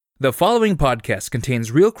The following podcast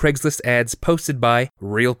contains real Craigslist ads posted by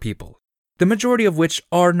real people, the majority of which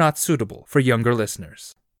are not suitable for younger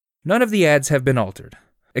listeners. None of the ads have been altered,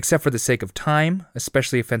 except for the sake of time,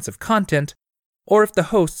 especially offensive content, or if the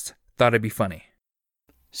hosts thought it'd be funny.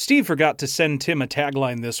 Steve forgot to send Tim a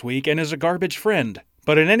tagline this week and is a garbage friend.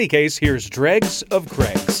 But in any case, here's Dregs of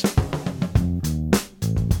Craigs.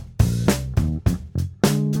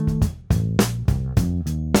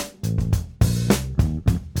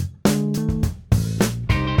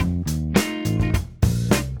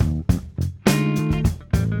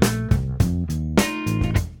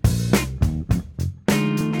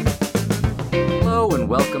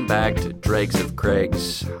 Welcome back to Dregs of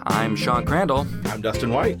Craigs. I'm Sean Crandall. I'm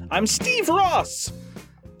Dustin White. I'm Steve Ross.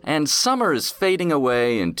 And summer is fading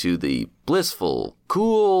away into the blissful,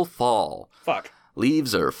 cool fall. Fuck.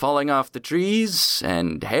 Leaves are falling off the trees,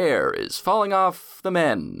 and hair is falling off the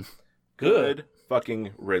men. Good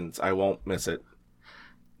fucking riddance. I won't miss it.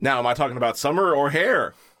 Now, am I talking about summer or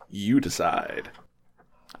hair? You decide.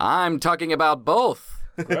 I'm talking about both.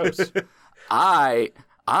 Gross.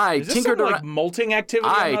 Is this tinkered some, around. like, molting activity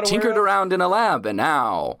I'm I not tinkered aware of? around in a lab, and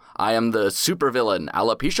now I am the supervillain,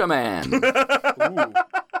 Alopecia Man.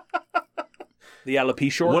 The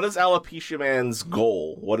alopecia? What is Alopecia Man's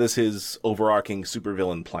goal? What is his overarching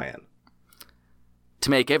supervillain plan? To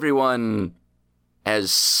make everyone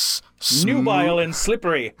as Nubile and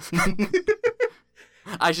slippery.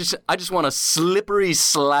 I just want a slippery,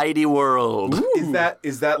 slidey world.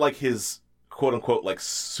 Is that like his quote unquote like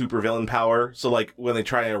supervillain power? So like when they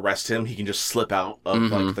try to arrest him, he can just slip out of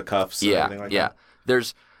like the cuffs and everything like that?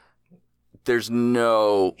 There's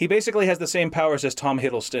no... He basically has the same powers as Tom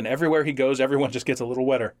Hiddleston. Everywhere he goes, everyone just gets a little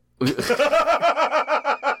wetter.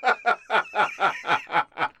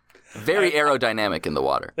 Very aerodynamic in the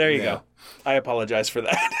water. There you go. I apologize for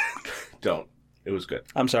that. Don't. It was good.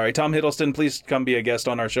 I'm sorry. Tom Hiddleston, please come be a guest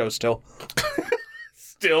on our show still.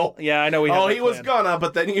 Still? Yeah, I know we have Oh, that he was planned. gonna,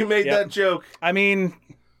 but then you made that joke. I mean...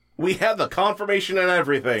 We had the confirmation and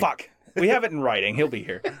everything. Fuck. We have it in writing. He'll be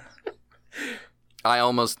here. I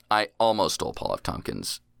almost stole Paul F.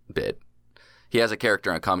 Tompkins' bit. He has a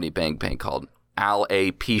character on Comedy Bang Bang called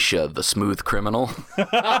Alopecia, the Smooth Criminal.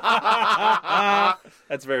 That's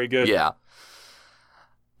very good. Yeah.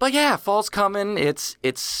 But yeah, fall's coming.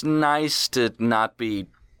 It's nice to not be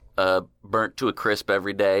burnt to a crisp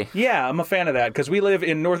every day. Yeah, I'm a fan of that because we live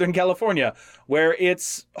in Northern California where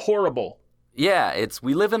it's horrible. Yeah,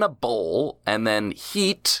 we live in a bowl, and then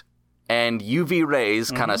heat and UV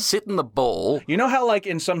rays kind of sit in the bowl. You know how, like,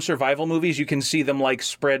 in some survival movies, you can see them, like,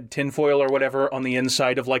 spread tinfoil or whatever on the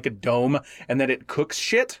inside of, like, a dome, and then it cooks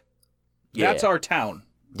shit? Yeah. That's our town.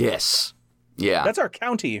 Yes. Yeah. That's our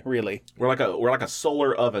county, really. We're like a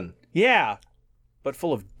solar oven. Yeah, but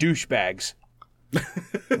full of douchebags.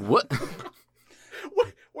 What?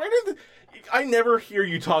 Where did I never hear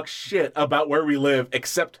you talk shit about where we live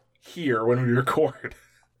except here when we record.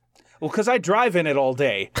 Well, because I drive in it all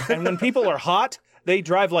day, and when people are hot, they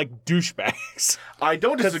drive like douchebags. I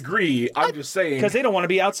don't disagree. I'm just saying. Because they don't want to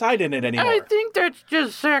be outside in it anymore. I think that's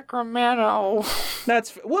just Sacramento.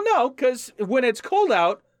 Well, no, because when it's cold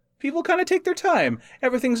out, people kind of take their time.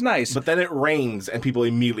 Everything's nice. But then it rains and people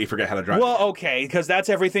immediately forget how to drive. Well, okay, because that's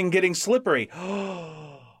everything getting slippery.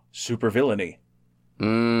 Super villainy.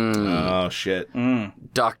 Oh, shit.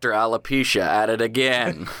 Dr. Alopecia at it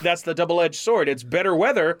again. That's the double-edged sword. It's better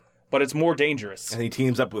weather, but it's more dangerous. And he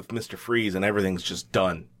teams up with Mr. Freeze and everything's just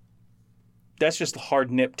done. That's just hard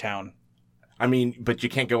nip town. I mean, but you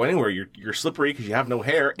can't go anywhere. You're slippery because you have no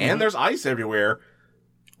hair and there's ice everywhere.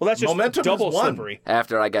 Well, that's just Momentum double is one. slippery.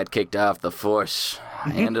 After I got kicked off the force,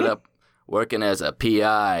 I ended up working as a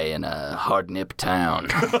PI in a hard-nip town.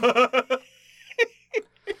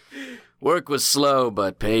 Work was slow,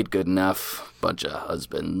 but paid good enough. Bunch of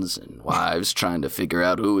husbands and wives trying to figure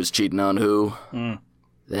out who was cheating on who.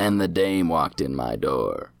 Then the dame walked in my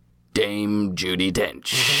door. Dame Judi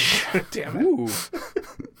Dench. Damn it. Ooh.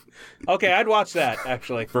 Okay, I'd watch that,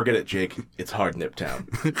 actually. Forget it, Jake. It's Hard Nip Town.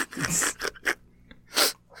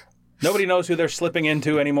 Nobody knows who they're slipping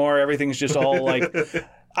into anymore. Everything's just all like,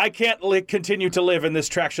 I can't continue to live in this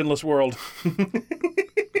tractionless world.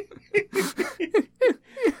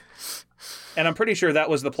 And I'm pretty sure that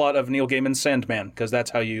was the plot of Neil Gaiman's Sandman, because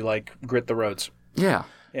that's how you, like, grit the roads. Yeah.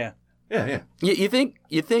 Yeah. Yeah. You think...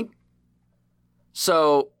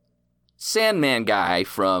 So, Sandman guy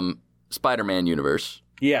from Spider-Man universe.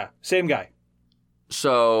 Yeah, same guy.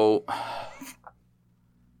 So,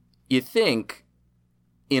 you think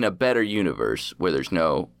in a better universe where there's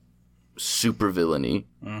no supervillainy,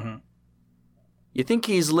 you think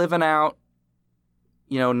he's living out,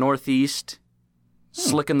 Northeast,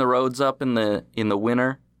 slicking the roads up in the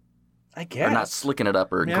winter. I guess. Or not slicking it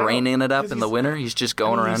up or graining it up in the winter. He's just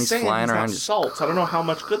going around. He's flying around. He's salt. I don't know how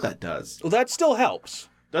much good that does. Well, that still helps.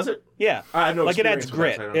 Does it? Yeah. I have no like it adds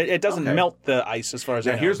experience grit. with that, so It doesn't melt the ice as far as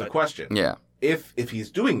I Now, know. here's the question. Yeah. If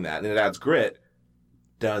he's doing that and it adds grit,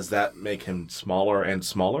 does that make him smaller and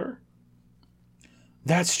smaller?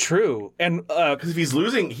 That's true. And Because if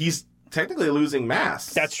he's technically losing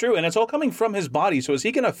mass. that's true. And it's all coming from his body. So is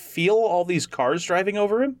he going to feel all these cars driving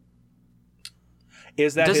over him?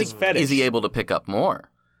 Is that his fetish? Is he able to pick up more?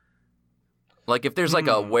 Like if there's like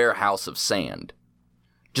a warehouse of sand,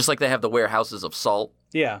 just like they have the warehouses of salt.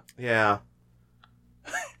 Yeah. Yeah.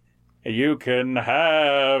 You can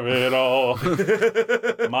have it all.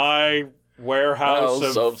 My warehouse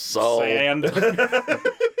House of salt. sand.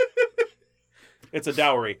 It's a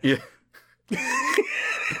dowry. Yeah.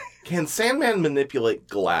 Can Sandman manipulate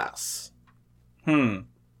glass?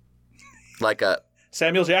 Like a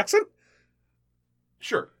Samuel Jackson?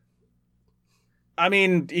 Sure. I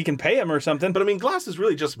mean, he can pay him or something. But I mean, glass is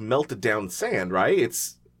really just melted down sand, right?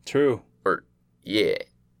 It's True. yeah.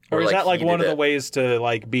 Or is that like one of the heated ways to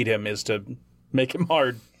like beat him is to make him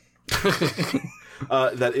hard?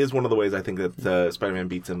 that is one of the ways I think that Spider-Man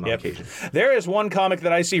beats him on occasion. There is one comic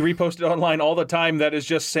that I see reposted online all the time that is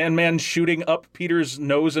just Sandman shooting up Peter's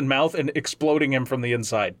nose and mouth and exploding him from the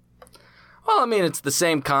inside. Well, I mean, it's the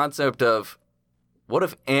same concept of what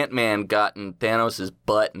if Ant-Man got in Thanos'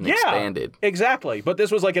 butt and expanded? Exactly. But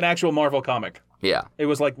this was like an actual Marvel comic. Yeah. It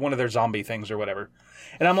was like one of their zombie things or whatever.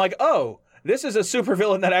 And I'm like, oh, this is a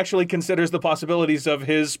supervillain that actually considers the possibilities of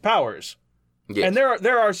his powers. Yes. And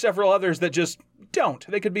there are several others that just don't.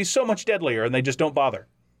 They could be so much deadlier and they just don't bother.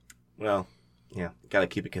 Well, yeah, gotta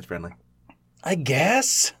keep it kid-friendly. I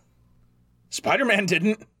guess. Spider-Man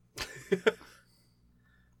didn't.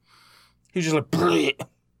 He was just like, bleh.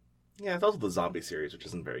 Yeah, it's also the zombie series, which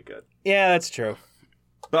isn't very good. Yeah, that's true.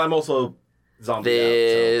 But I'm also zombie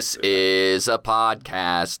This out, so is a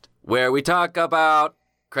podcast where we talk about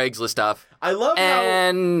Craigslist stuff I love how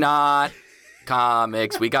and not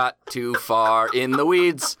comics. We got too far in the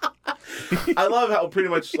weeds. I love how pretty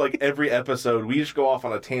much like every episode we just go off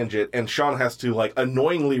on a tangent, and Sean has to like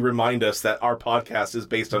annoyingly remind us that our podcast is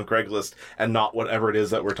based on Craigslist and not whatever it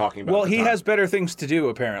is that we're talking about. Well, at the he time. has better things to do,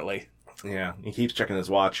 apparently. Yeah, he keeps checking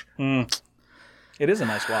his watch. It is a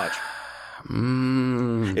nice watch.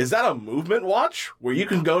 Is that a movement watch where you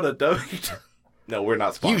can go to W? No, we're not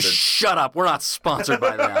You sponsored. shut up. We're not sponsored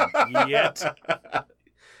by them. Yet.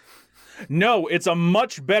 No, it's a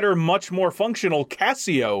much better, much more functional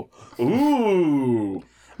Casio. Ooh.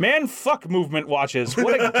 Man, fuck movement watches.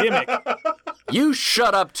 What a gimmick. You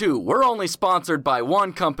shut up, too. We're only sponsored by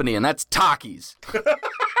one company, and that's Takis.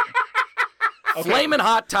 Flamin'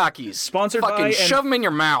 hot Takis. Sponsored Fucking by and- shove them in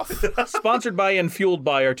your mouth. Sponsored by and fueled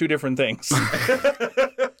by are two different things.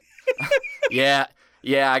 Yeah,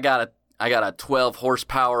 I got a 12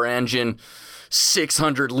 horsepower engine,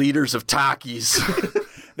 600 liters of Takis.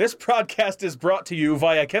 This podcast is brought to you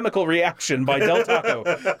via Chemical Reaction by Del Taco.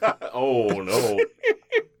 Oh no.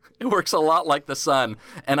 It works a lot like the sun,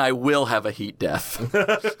 and I will have a heat death.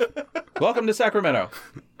 Welcome to Sacramento.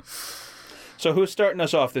 So who's starting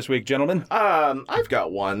us off this week, gentlemen? I've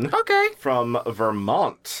got one. Okay. From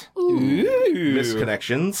Vermont. Ooh.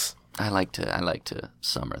 Misconnections. I like to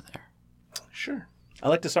summer there. Sure. I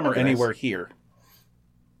like to summer That'd be anywhere nice. here.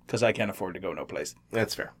 Because I can't afford to go no place.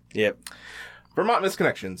 That's fair. Yep. Vermont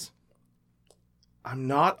misconnections. I'm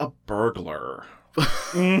not a burglar.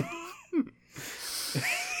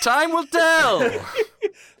 Time will tell.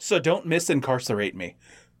 So don't misincarcerate me.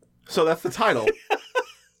 So that's the title.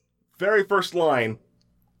 Very first line.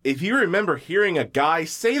 If you remember hearing a guy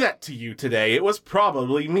say that to you today, it was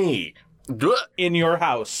probably me. In your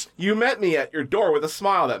house. You met me at your door with a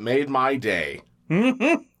smile that made my day.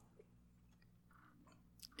 Mm-hmm.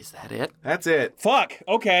 Is that it? That's it. Fuck.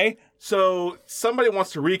 Okay. So somebody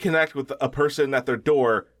wants to reconnect with a person at their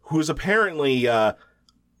door who's apparently,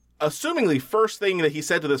 assumingly first thing that he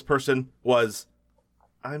said to this person was,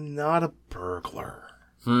 I'm not a burglar.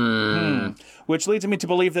 Which leads me to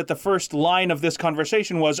believe that the first line of this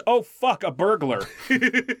conversation was, oh, fuck, a burglar.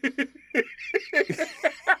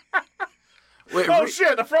 Wait, Oh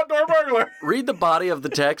shit, a front door burglar! read the body of the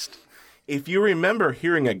text. If you remember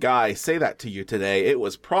hearing a guy say that to you today, it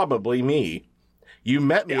was probably me. You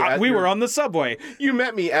met me at We your- were on the subway. You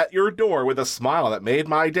met me at your door with a smile that made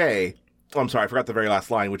my day. Oh, I'm sorry, I forgot the very last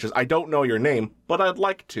line, which is, I don't know your name, but I'd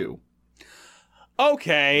like to.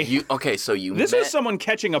 Okay. So you This met, is someone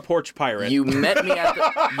catching a porch pirate. you met me at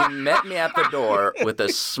the door with a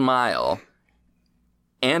smile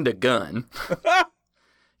and a gun.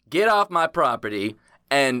 get off my property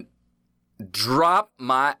and drop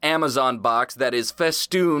my Amazon box that is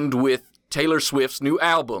festooned with Taylor Swift's new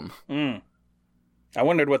album. I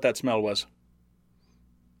wondered what that smell was.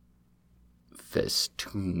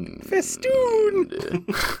 Festooned. Festoon!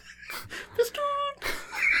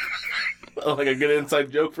 Oh, like a good inside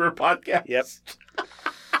joke for a podcast. Yep.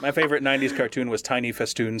 My favorite 90s cartoon was Tiny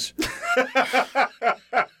Festoons.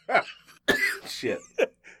 Shit.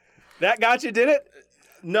 That got you, did it?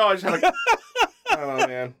 No, I just had a... Oh,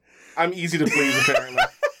 man. I'm easy to please, apparently.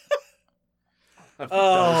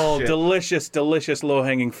 Oh, shit. delicious, delicious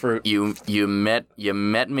low-hanging fruit. You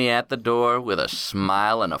met me at the door with a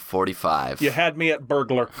smile and a 45. You had me at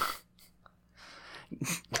burglar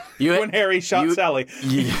You when Harry shot you- Sally.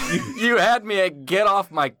 You had me at get off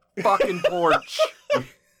my fucking porch.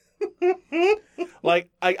 Like,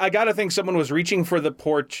 I gotta think someone was reaching for the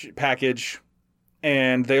porch package,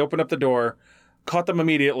 and they opened up the door, caught them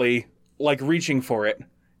immediately, like, reaching for it,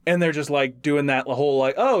 and they're just, like, doing that whole,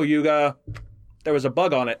 like, oh, there was a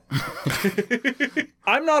bug on it.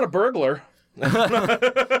 I'm not a burglar.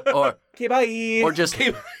 Or Okay, bye. or just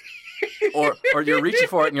or you're reaching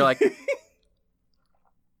for it and you're like,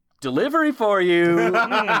 delivery for you.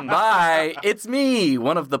 Bye. It's me,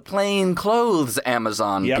 one of the plain clothes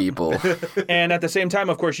Amazon Yep. people. And at the same time,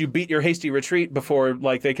 of course, you beat your hasty retreat before,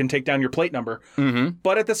 like, they can take down your plate number. Mm-hmm.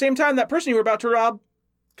 But at the same time, that person you were about to rob,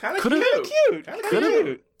 Kind of Could've- cute. cute. Could've-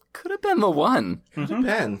 Cute. Could have been the one. Could've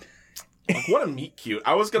been. Like, what a meet cute.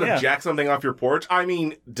 I was going to Yeah. jack something off your porch. I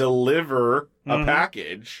mean, deliver a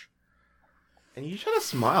package. And you should have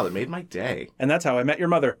smiled. It made my day. And that's how I met your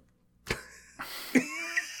mother.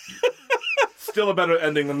 Still a better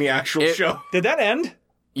ending than the actual show. Did that end?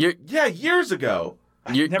 Yeah, years ago.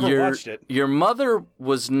 Never watched it. Your mother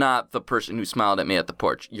was not the person who smiled at me at the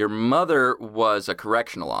porch. Your mother was a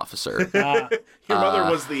correctional officer. Your mother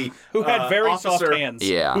was the Who had very officer soft hands.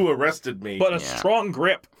 Yeah. who arrested me. But a Yeah. strong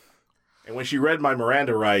grip. And when she read my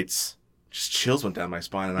Miranda rights, just chills went down my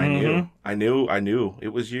spine, and I knew it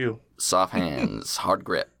was you. Soft hands, hard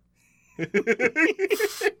grip.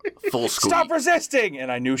 Full squeeze. Stop resisting!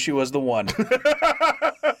 And I knew she was the one.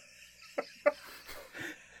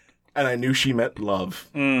 And I knew she meant love.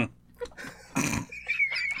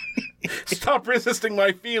 Stop resisting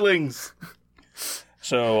my feelings.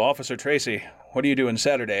 So, Officer Tracy, what are you doing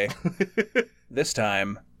Saturday? This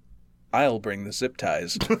time, I'll bring the zip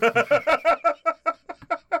ties.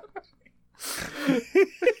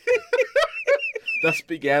 Thus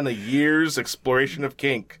began a year's exploration of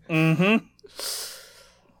kink. God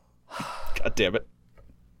damn it.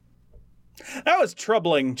 That was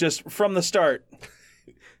troubling just from the start.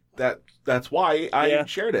 That's why I Yeah.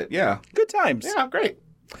 shared it. Yeah. Good times. Yeah, great.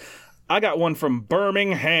 I got one from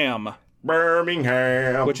Birmingham,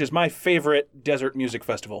 Birmingham. which is my favorite desert music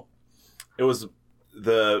festival. It was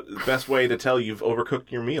the best way to tell you've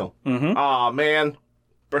overcooked your meal. Aw, man.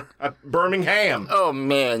 Birmingham. Oh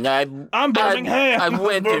man, I'm Birmingham. I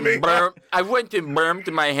went Birmingham. and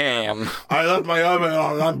burnt my ham. I left my oven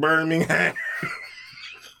on Birmingham.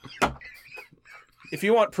 If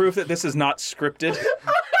you want proof that this is not scripted,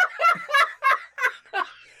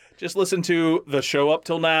 just listen to the show up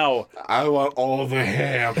till now. I want all the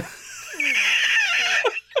ham.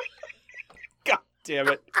 God damn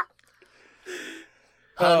it.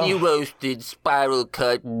 Honey roasted, spiral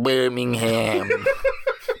cut Birmingham.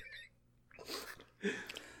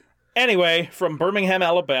 Anyway, from Birmingham,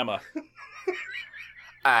 Alabama.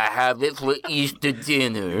 I have it for Easter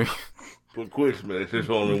dinner. For Christmas, there's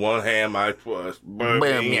only one ham I trust.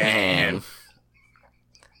 Birmingham.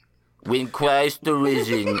 When Christ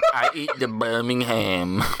arisen, I eat the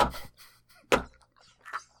Birmingham.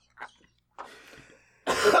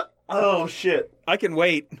 Oh, shit. I can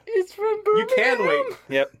wait. It's from You can wait.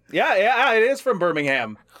 Yep. Yeah, it is from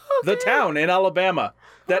Birmingham. The town in Alabama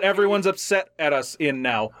that everyone's upset at us in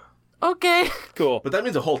now. Okay. Cool. But that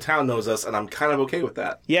means the whole town knows us, and I'm kind of okay with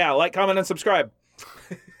that. Yeah, like, comment, and subscribe.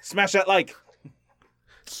 Smash that like.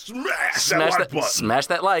 Smash that like button. Smash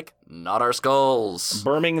that like, not our skulls.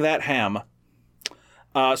 Birming that ham.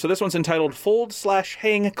 So this one's entitled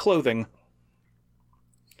Fold/Hang Clothing.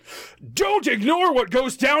 Don't ignore what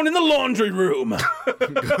goes down in the laundry room.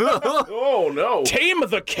 Oh, no. Tame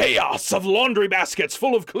the chaos of laundry baskets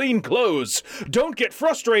full of clean clothes. Don't get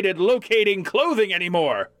frustrated locating clothing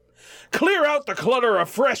anymore. Clear out the clutter of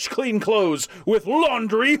fresh, clean clothes with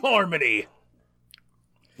Laundry Harmony.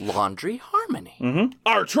 Laundry Harmony.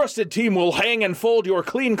 Our trusted team will hang and fold your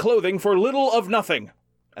clean clothing for little of nothing.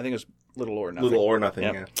 I think it was little or nothing. Little or nothing,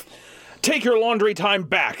 Yep. yeah. Take your laundry time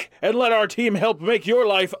back and let our team help make your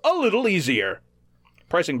life a little easier.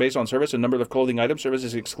 Pricing based on service and number of clothing items.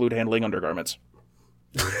 Services exclude handling undergarments.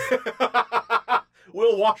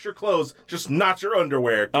 We'll wash your clothes, just not your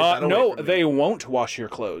underwear. Get that away No, from me. they won't wash your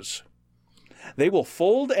clothes. They will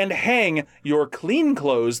fold and hang your clean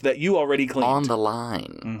clothes that you already cleaned. On the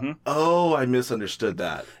line. Oh, I misunderstood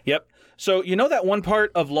that. Yep. So you know that one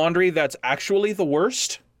part of laundry that's actually the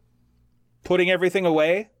worst? Putting everything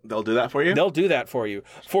away? They'll do that for you? They'll do that for you.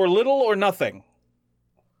 For little or nothing.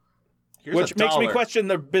 Here's Which a makes me dollar. question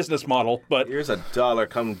their business model, but Here's $1.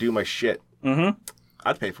 Come do my shit. Mm-hmm.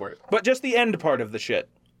 I'd pay for it. just the end part of the shit.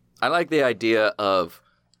 I like the idea of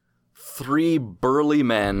 3 burly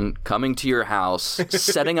men coming to your house,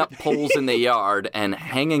 setting up poles in the yard, and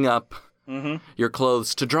hanging up your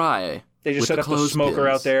clothes to dry. They just with set up a clothespins. smoker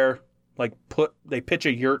out there, like they pitch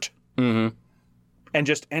a yurt. Mm-hmm. And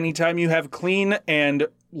just anytime you have clean and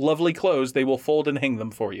lovely clothes, they will fold and hang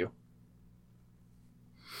them for you.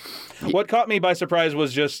 What caught me by surprise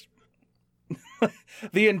was just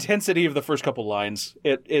the intensity of the first couple lines.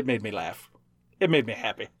 It made me laugh. It made me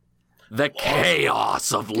happy. The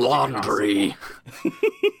chaos of laundry.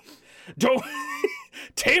 Don't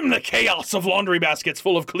tame the chaos of laundry baskets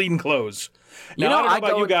full of clean clothes. Now, know, I don't know I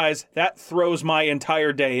about go- you guys. That throws my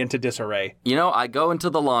entire day into disarray. You know, I go into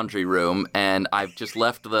the laundry room and I've just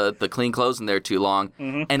left the clean clothes in there too long,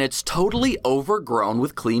 and it's totally overgrown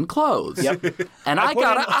with clean clothes. Yep. And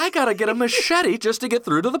I gotta get a machete just to get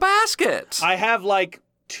through to the basket. I have like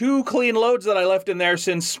 2 clean loads that I left in there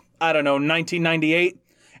since, I don't know, 1998,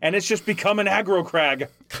 and it's just become an aggro crag.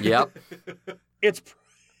 Yep.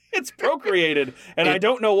 It's procreated, and I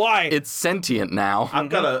don't know why. It's sentient now. I've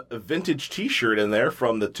got a vintage T-shirt in there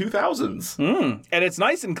from the 2000s. And it's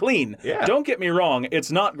nice and clean. Yeah. Don't get me wrong,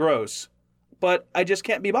 it's not gross, but I just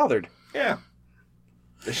can't be bothered. Yeah.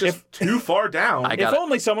 It's just too far down. If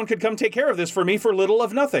only someone could come take care of this for me for little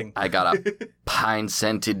of nothing. I got a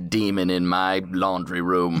pine-scented demon in my laundry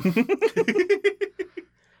room.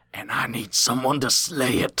 And I need someone to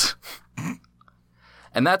slay it.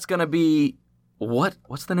 And that's going to be...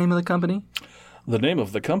 What's the name of the company? The name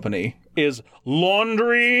of the company is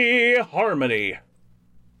Laundry Harmony.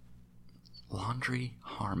 Laundry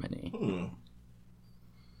Harmony.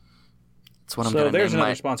 That's what I'm So going to there's name another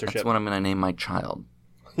my... sponsorship. That's what I'm going to name my child.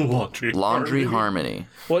 Laundry. Laundry Harmony.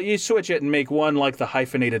 Well, you switch it and make one like the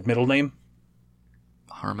hyphenated middle name.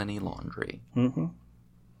 Harmony Laundry.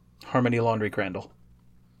 Harmony Laundry Crandall.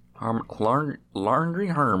 Laundry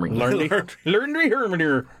Harmony. Laundry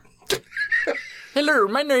Harmony. Hello,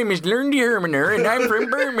 my name is Laundry Harmony, and I'm from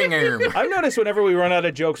Birmingham. I've noticed whenever we run out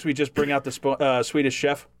of jokes, we just bring out the Swedish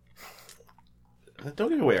Chef. Don't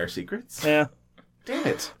give away our secrets. Yeah, Damn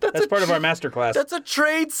it. that's part of our masterclass. That's a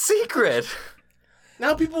trade secret.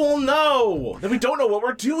 Now people will know that we don't know what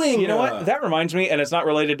we're doing. You know what? That reminds me, and it's not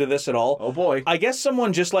related to this at all. Oh, boy. I guess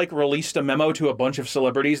someone just like released a memo to a bunch of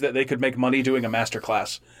celebrities that they could make money doing a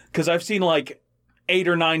masterclass. Because I've seen like 8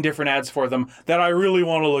 or 9 different ads for them that I really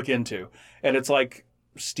want to look into. And it's like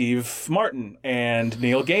Steve Martin and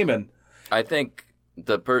Neil Gaiman. I think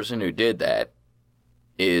the person who did that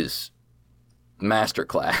is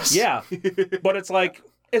Masterclass. Yeah. But it's like,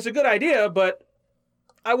 it's a good idea, but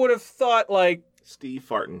I would have thought like, Steve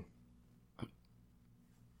Farton.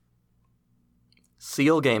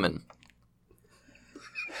 Seal Gaiman.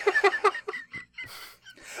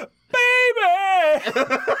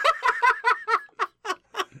 baby!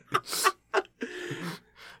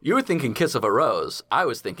 You were thinking Kiss of a Rose. I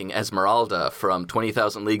was thinking Esmeralda from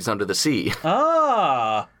 20,000 Leagues Under the Sea.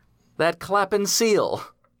 Ah. That clapping seal.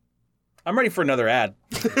 I'm ready for another ad.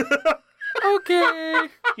 Okay.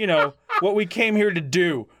 You know, what we came here to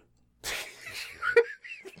do.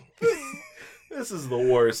 This is the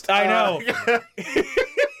worst. I know.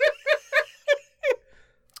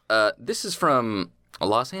 This is from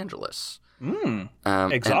Los Angeles. Exotic.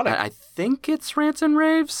 And I think it's Rants and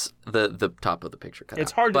Raves. The top of the picture cut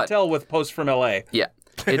It's out. hard to But, tell with posts from LA. Yeah.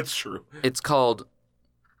 It's true. It's called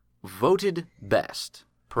Voted Best,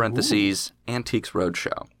 parentheses, Antiques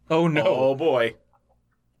Roadshow. Oh no. Oh, boy.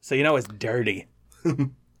 So you know it's dirty.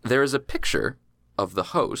 There is a picture of the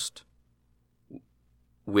host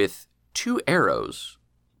with 2 arrows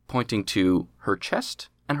pointing to her chest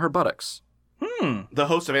and her buttocks. The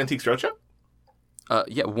host of Antiques Roadshow?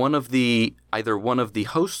 Yeah, either one of the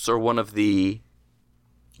hosts or one of the...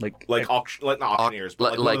 Like Like not auctioneers,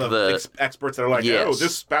 but like one of the the- experts that are like, Yes. oh,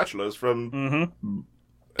 this spatula is from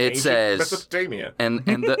It ancient says... Mesopotamia.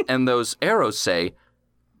 And those arrows say,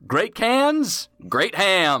 great cans, great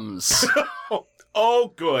hams.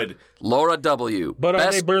 Oh, good. Laura W. But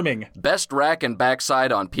are they Birmingham? Best rack and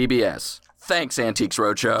backside on PBS. Thanks, Antiques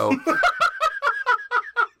Roadshow.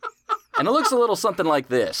 And it looks a little something like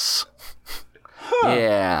this.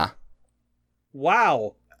 Yeah.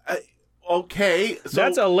 Wow. Okay. So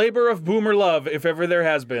That's a labor of boomer love, if ever there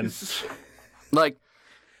has been. Like,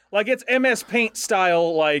 It's MS Paint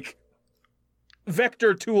style,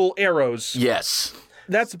 vector tool arrows. yes.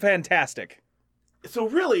 That's fantastic. So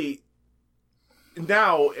really,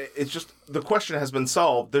 now it's just the question has been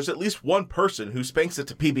solved. There's at least one person who spanks it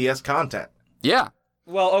to PBS content. Yeah.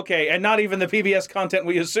 Well, okay, and not even the PBS content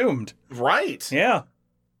we assumed. Right. Yeah.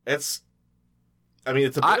 It's a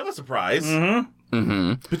bit of a surprise.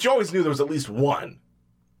 Mm-hmm. But you always knew there was at least one.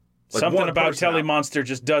 Something one about person Telly out. Monster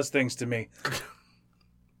just does things to me.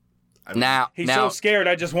 Now, He's so scared,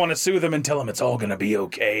 I just want to soothe him and tell him it's all gonna be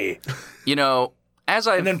okay. as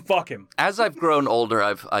And then fuck him. I've grown older,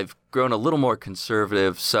 I've grown a little more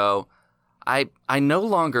conservative, so I no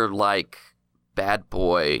longer like bad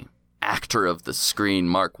boy actor of the screen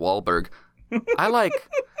Mark Wahlberg. I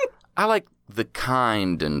like the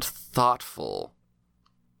kind and thoughtful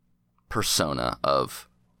persona of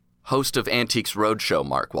host of Antiques Roadshow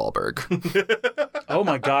Mark Wahlberg. Oh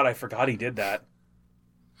my god, I forgot he did that.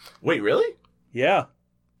 Wait, really? Yeah.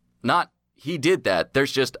 Not he did that.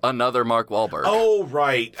 There's just another Mark Wahlberg. Oh,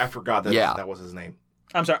 right. I forgot that Yeah. that was his name.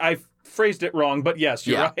 I'm sorry, I phrased it wrong, but yes,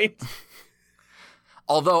 you're Yeah. right.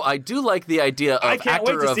 Although I do like the idea of I can't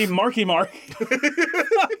wait actor to of see Marky Mark.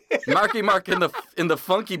 Marky Mark in the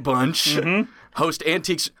Funky Bunch host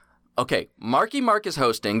Antiques. Okay, Marky Mark is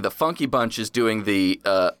hosting. The Funky Bunch is doing the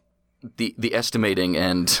estimating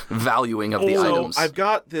and valuing of the items. I've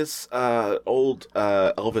got this old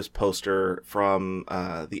Elvis poster from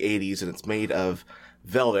the 80s, and it's made of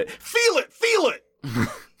velvet. Feel it! Feel it!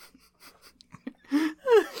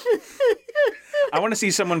 I want to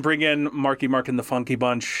see someone bring in Marky Mark and the Funky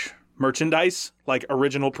Bunch merchandise, like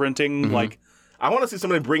original printing, I want to see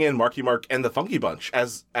somebody bring in Marky Mark and the Funky Bunch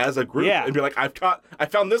as a group Yeah. and be like, I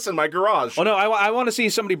found this in my garage. Well, no, I want to see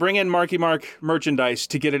somebody bring in Marky Mark merchandise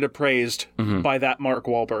to get it appraised by that Mark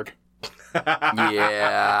Wahlberg.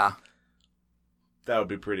 Yeah. That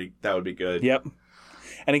would be good. Yep.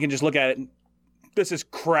 And he can just look at it and, this is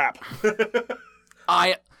crap.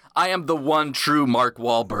 I am the one true Mark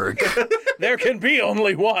Wahlberg, There can be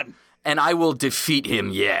only one. and I will defeat him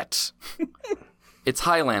yet. It's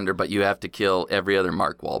Highlander, but you have to kill every other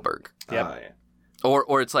Mark Wahlberg. Yep.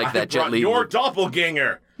 Or it's like I that Jet brought Li your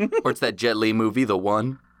doppelganger. or it's that Jet Li movie, The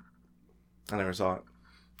One. I never saw it.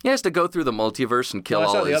 He has to go through the multiverse and kill No,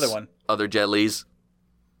 I saw all the his other one. other Jet Lis.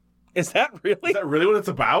 Is that really? Is that really what it's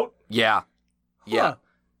about? Yeah. Yeah. Huh.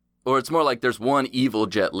 Or it's more like there's one evil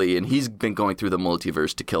Jet Li, and he's been going through the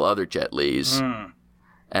multiverse to kill other Jet Lis.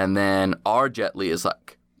 And then our Jet Li is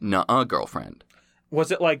like, nuh-uh, girlfriend.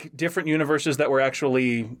 Was it like different universes that were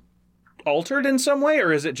actually altered in some way,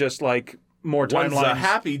 or is it just like more One's the timelines?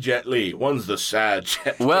 happy Jet Li. One's the sad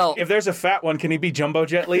Jet Li. Well, If there's a fat one, can he be Jumbo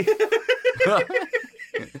Jet Li?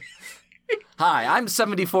 hi, I'm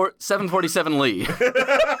 747 Lee.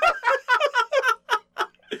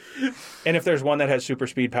 And if there's one that has super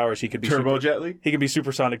speed powers, he could be Turbo Jet Li? He can be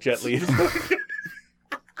supersonic Jet Li.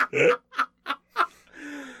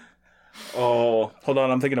 Oh. Hold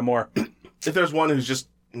on, I'm thinking of more. If there's one who's just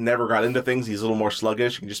never got into things, he's a little more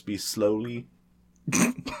sluggish, he can just be slowly.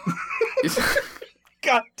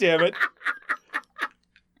 God damn it!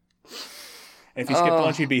 And if he skipped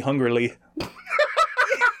lunch, he'd be hungrily.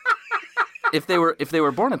 If they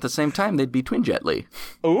were born at the same time, they'd be twin Jet Li.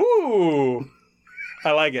 Ooh,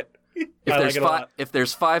 I like it. I like it a lot. If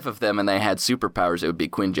there's 5 of them and they had superpowers, it would be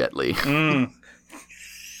Quinn Jet Li. If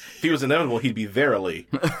he was inevitable, he'd be Verily.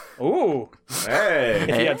 Ooh, Hey.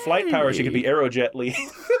 if he had flight powers, he could be Aerojet Li.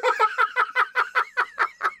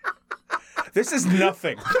 This is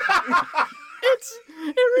nothing.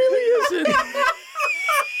 It really isn't.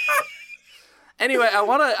 Anyway, I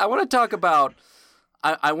want to talk about.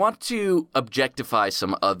 I want to objectify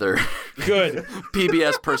some other Good,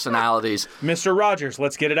 PBS personalities. Mr. Rogers.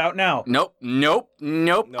 Let's get it out now. Nope. No,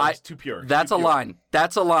 it's too pure. That's Too a pure. line.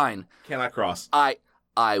 That's a line. Cannot cross.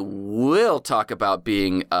 I will talk about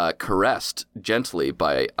being caressed gently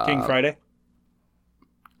by King Friday.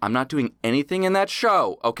 I'm not doing anything in that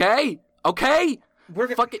show. Okay. Okay. We're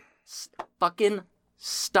Fucking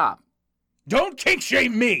stop. Don't kink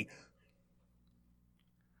shame me.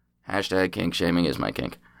 Hashtag kink shaming is my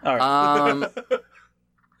kink. All right.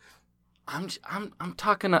 I'm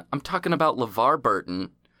talking about LeVar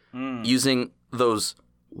Burton using those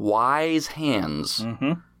wise hands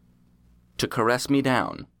to caress me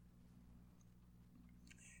down.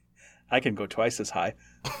 I can go twice as high.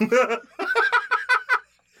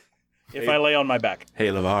 If I lay on my back. Hey,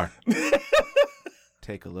 LeVar.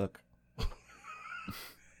 Take a look.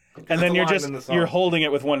 And then a you're line just in the song. you're holding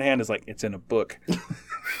it with one hand. It's like it's in a book,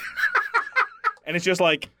 and it's just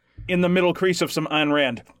like in the middle crease of some Ayn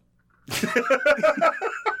Rand.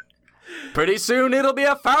 Pretty soon it'll be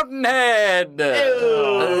a fountainhead.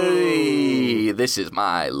 Hey, this is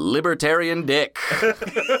my libertarian dick.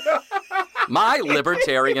 My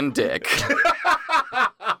libertarian dick.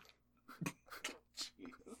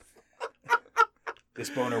 This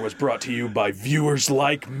boner was brought to you by viewers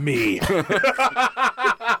like me.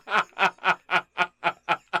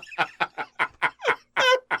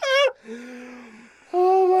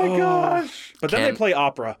 Oh my gosh. But then they play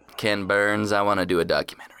opera, Ken Burns, I want to do a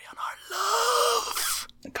documentary on our love.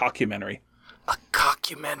 a cockumentary. A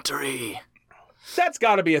cockumentary. That's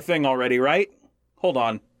got to be a thing already, right? Hold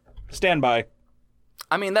on, stand by.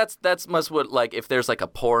 I mean, that's must what, like, if there's like a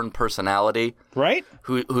porn personality Right?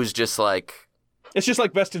 who's just like, It's just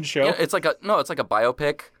like Best in Show. it's like a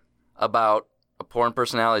biopic about a porn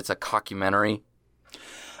personality. It's a cockumentary.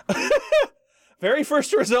 Very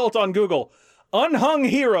first result on Google: unhung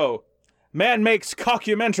hero. Man makes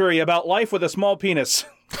cockumentary about life with a small penis.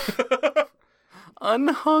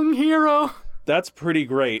 Unhung hero. That's pretty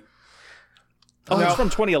great. Oh, it's from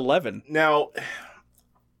 2011. Now,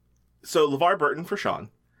 so LeVar Burton for Sean.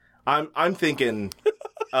 I'm thinking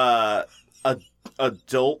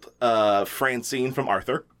adult Francine from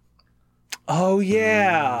Arthur. Oh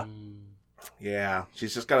yeah. Yeah,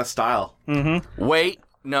 she's just got a style. Wait,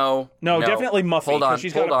 no, definitely Muffy, Hold 'cause on,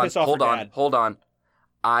 she's hold gotta on, piss off hold her on, dad. hold on.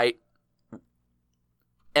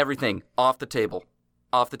 Everything off the table,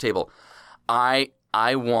 off the table. I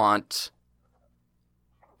want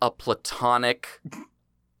a platonic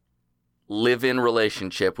live-in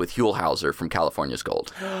relationship with Huell Hauser from California's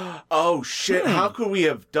Gold. Oh shit! How could we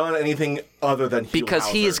have done anything other than Hugh Because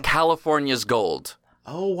he is Hauser? California's Gold.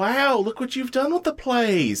 Oh wow! Look what you've done with the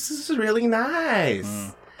place. This is really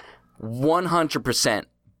nice. 100%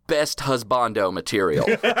 best husbando material.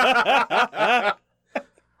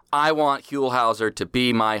 I want Huell Hauser to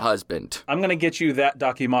be my husband. I'm gonna get you that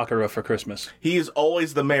Dakimakura for Christmas. He is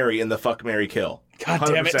always the Mary in the fuck, Marry, kill. God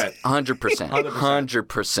damn it. 100%. 100%.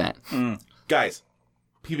 100%. Guys,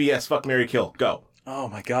 PBS fuck, Marry, kill. Go. Oh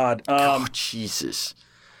my God. Oh, Jesus.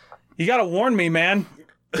 You gotta warn me, man.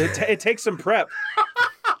 It takes some prep.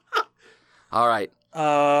 All right.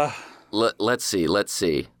 Uh, Let's see.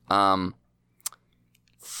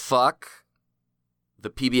 Fuck the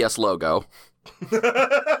PBS logo, we're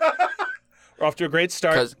off to a great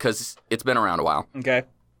start. because it's been around a while. Okay.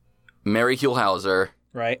 Marry Huell Hauser.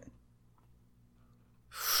 Right.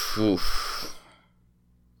 Oof.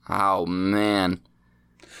 Oh, man.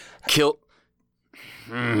 Kill...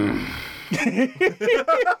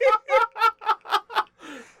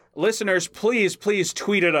 Listeners, please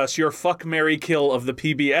tweet at us your fuck, marry, kill of the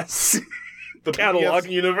PBS The catalog.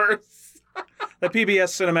 PBS universe. The PBS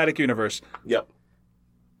cinematic universe. Yep.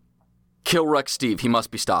 Kill Rex Steve. He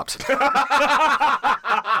must be stopped. All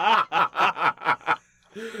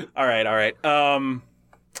right. I'm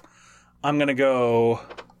gonna go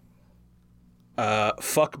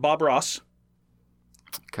fuck Bob Ross,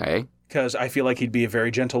 Okay. because I feel like he'd be a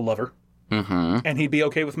very gentle lover, and he'd be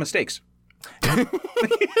okay with mistakes.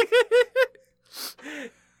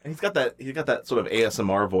 And he's got that sort of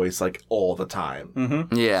ASMR voice like all the time.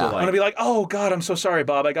 Yeah. So, I'm gonna be like, "Oh God, I'm so sorry,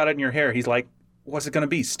 Bob. I got it in your hair." He's like, "What's it gonna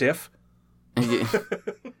be, stiff?"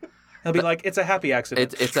 He'll be like, "It's a happy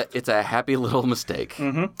accident." It's a happy little mistake.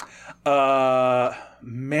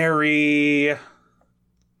 Mary.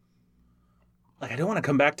 Like, I don't want to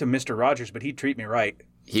come back to Mr. Rogers, but he'd treat me right.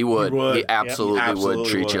 He would. He would. He absolutely, Yep. He absolutely would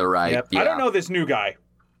treat you would. right. Yep. Yeah. I don't know this new guy.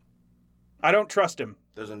 I don't trust him.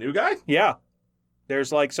 There's a new guy? Yeah.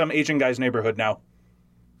 There's like some Asian guy's neighborhood now.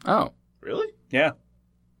 Oh. Really? Yeah.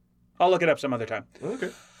 I'll look it up some other time. Okay.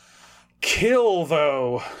 Kill,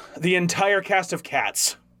 though, the entire cast of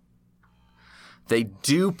Cats. They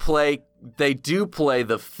do play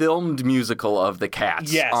the filmed musical of the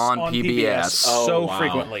Cats Yes, on PBS. Oh, so wow.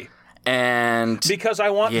 frequently. And Because I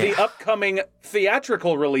want the Yeah. upcoming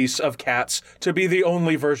theatrical release of Cats to be the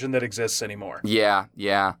only version that exists anymore. yeah.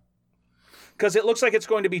 Because it looks like it's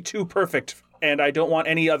going to be too perfect, and I don't want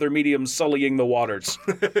any other medium sullying the waters.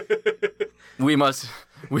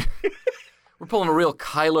 We're pulling a real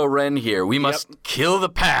Kylo Ren here. We must kill the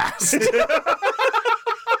past.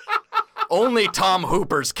 Only Tom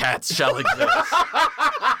Hooper's cats shall exist.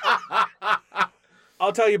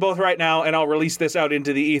 I'll tell you both right now, and I'll release this out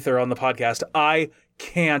into the ether on the podcast. I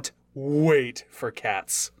can't wait for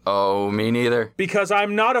Cats. Oh, me neither. Because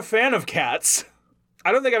I'm not a fan of Cats.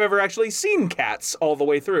 I don't think I've ever actually seen Cats all the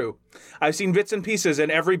way through. I've seen bits and pieces,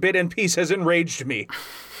 and every bit and piece has enraged me.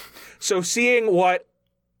 So seeing what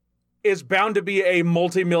is bound to be a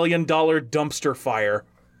multi-million-dollar dumpster fire.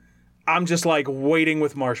 I'm just like waiting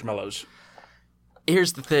with marshmallows.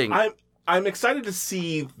 Here's the thing. I'm excited to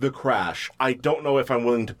see the crash. I don't know if I'm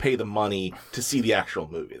willing to pay the money to see the actual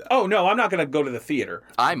movie, though. Oh, no, I'm not going to go to the theater.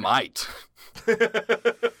 I might.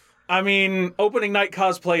 I mean, opening night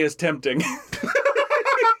cosplay is tempting.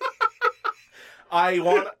 I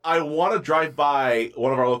want to drive by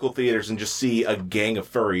one of our local theaters and just see a gang of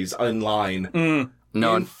furries in line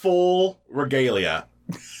in full regalia.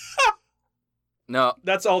 No.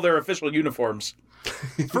 That's all their official uniforms.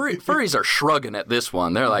 Furries are shrugging at this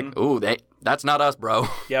one. They're like, ooh, that's not us, bro.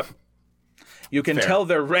 Yep. You can tell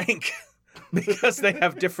their rank because they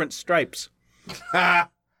have different stripes. I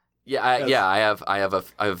have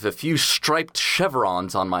a few striped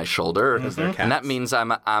chevrons on my shoulder, and that means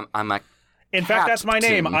I'm a In fact, that's my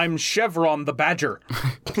name. captain. I'm Chevron the Badger.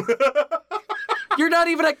 You're not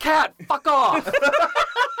even a cat. Fuck off.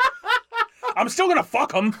 I'm still gonna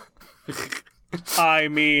fuck them. I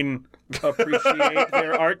mean, appreciate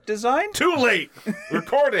their art design? Too late!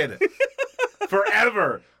 Recorded!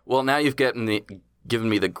 Forever! Well, now you've given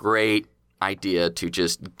me the great idea to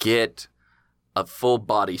just get a full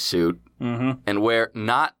bodysuit and wear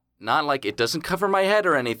not like it doesn't cover my head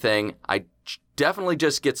or anything. I definitely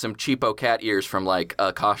just get some cheapo cat ears from like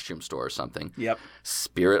a costume store or something. Yep.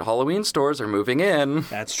 Spirit Halloween stores are moving in.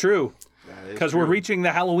 That's true. Because we're reaching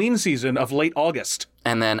the Halloween season of late August.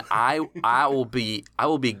 And then I will be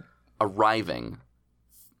arriving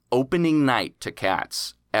opening night to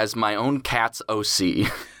Cats as my own Cats OC.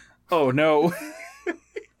 Oh no.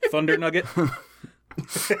 Thunder Nugget.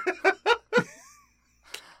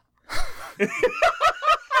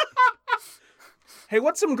 Hey,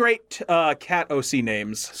 what's some great cat OC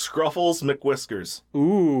names? Scruffles McWhiskers.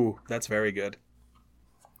 Ooh, that's very good.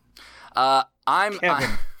 I'm Kevin.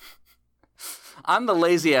 I'm the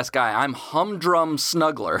lazy ass guy. I'm Humdrum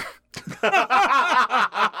Snuggler.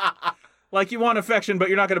 Like you want affection, but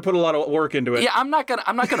you're not going to put a lot of work into it. Yeah, I'm not gonna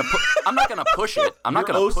push it. I'm not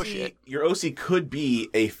gonna push it. Your OC could be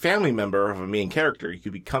a family member of a main character. You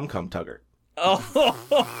could be Cum Tugger. Oh,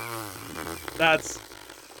 that's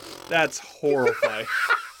horrifying.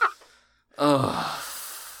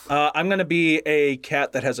 I'm going to be a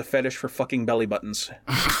cat that has a fetish for fucking belly buttons.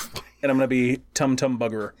 And I'm going to be Tum Tum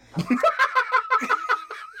Buggerer.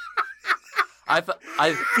 I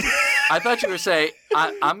thought you were saying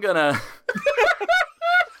I'm gonna.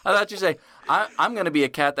 I thought you say I'm gonna be a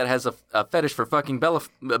cat that has a fetish for fucking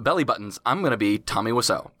belly buttons. I'm gonna be Tommy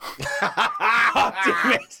Wiseau. Oh,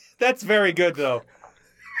 damn it. That's very good, though.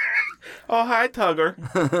 Oh, hi, Tugger.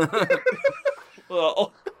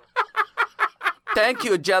 Well, Thank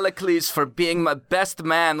you, Jellicles, for being my best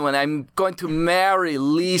man when I'm going to marry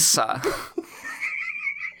Lisa.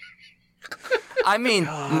 I mean,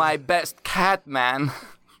 my best cat man.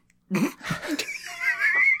 this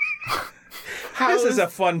is a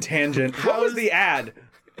fun tangent. What was the ad?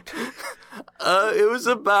 It was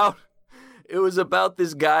about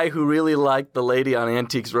this guy who really liked the lady on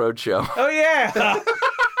Antiques Roadshow. Oh, yeah.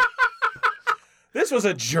 This was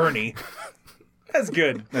a journey. That's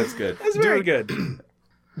good. That's good. That's very good.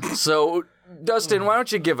 So, Dustin, why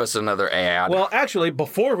don't you give us another ad? Well, actually,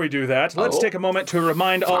 before we do that, let's take a moment to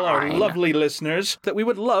remind all our Fine. lovely listeners that we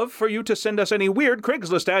would love for you to send us any weird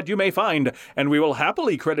Craigslist ad you may find, and we will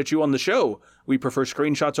happily credit you on the show. We prefer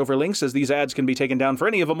screenshots over links, as these ads can be taken down for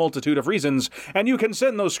any of a multitude of reasons, and you can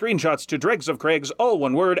send those screenshots to dregsofcraigs, all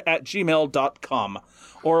one word, @gmail.com.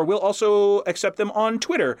 Or we'll also accept them on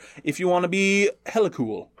Twitter if you want to be hella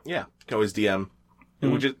cool. Yeah. You can always DM.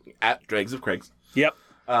 Which is at Dregs of Craigs. Yep.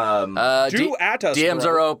 Do at us, DMs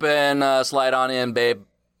bro. are open. Slide on in, babe.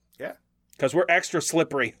 Yeah. Because we're extra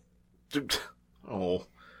slippery. Oh.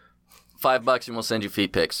 $5 and we'll send you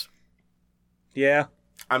feet pics. Yeah.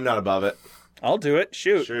 I'm not above it. I'll do it.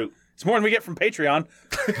 Shoot. It's more than we get from Patreon.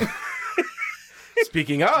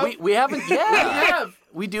 Speaking of, We haven't. Yeah,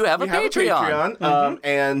 we do have a Patreon.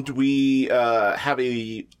 And we have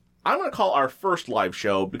a. I'm going to call our first live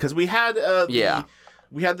show because we had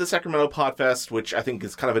we had the Sacramento Podfest, which I think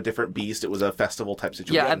is kind of a different beast. It was a festival type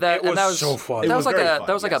situation. Yeah, and that was so fun. That It was was like very a fun,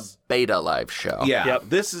 that was like a yes. beta live show. Yeah, Yep.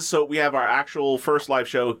 this is so we have our actual first live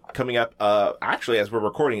show coming up. Actually, as we're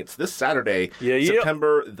recording, it's this Saturday,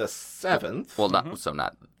 September the 7th. Well,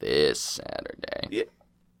 not this Saturday. Yeah.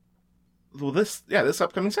 Well, this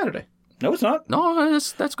upcoming Saturday. No, it's not. No,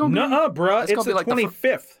 that's going to be. Nuh-uh, bruh. That's It's gonna the be like the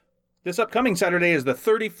 25th. This upcoming Saturday is the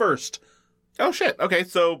 31st. Oh shit! Okay,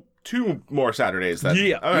 so 2 more Saturdays then.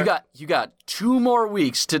 Yeah. All right. You got 2 more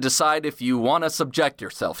weeks to decide if you want to subject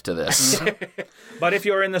yourself to this. But if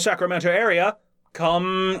you're in the Sacramento area,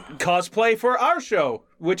 come cosplay for our show,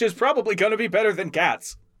 which is probably going to be better than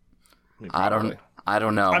Cats. I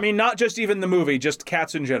don't know. I mean, not just even the movie, just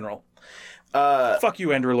Cats in general. Fuck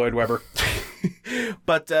you, Andrew Lloyd Webber.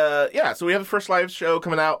 But yeah, so we have the first live show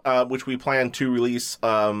coming out, which we plan to release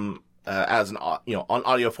as an on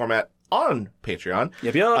audio format on Patreon.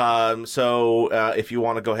 Yep. So if you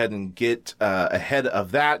want to go ahead and get ahead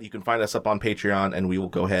of that, you can find us up on Patreon, and we will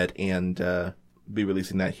go ahead and be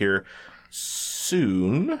releasing that here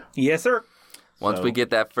soon. Yes, sir. Once we get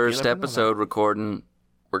that first episode recording,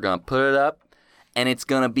 we're going to put it up, and it's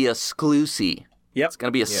going to be exclusive. Yep. It's going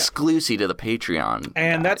to be exclusive to the Patreon.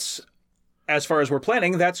 And that's, as far as we're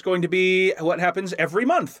planning, that's going to be what happens every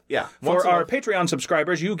month. Yeah. For our Patreon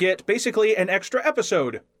subscribers, you get basically an extra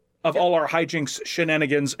episode of all our hijinks,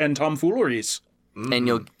 shenanigans, and tomfooleries.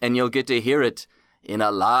 And you'll get to hear it in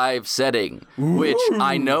a live setting, which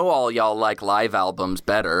I know all y'all like live albums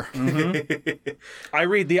better. Mm-hmm. I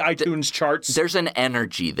read the iTunes charts. There's an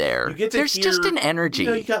energy there. You get to There's hear, just an energy.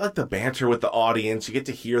 You got like the banter with the audience. You get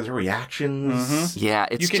to hear the reactions. Mm-hmm. Yeah,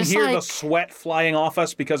 it's you can just hear like... the sweat flying off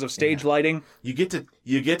us because of stage lighting. You get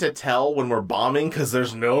to tell when we're bombing because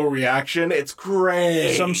there's no reaction. It's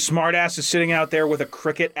great. Some smartass is sitting out there with a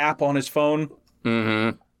Cricket app on his phone.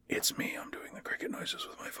 Mm-hmm. It's me. I'm doing the Cricket noises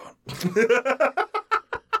with my phone.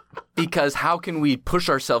 Because how can we push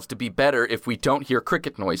ourselves to be better if we don't hear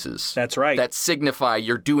cricket noises? That's right. That signify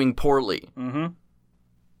you're doing poorly. Mm-hmm.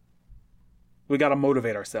 We got to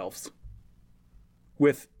motivate ourselves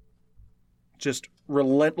with just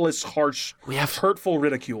relentless, harsh, hurtful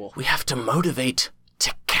ridicule. We have to motivate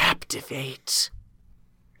to captivate.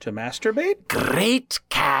 To masturbate? Great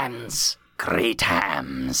cans, great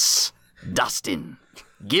hams. Dustin,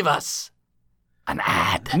 give us an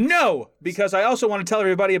ad. No, because I also want to tell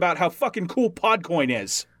everybody about how fucking cool Podcoin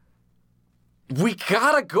is. We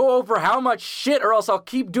gotta go over how much shit, or else I'll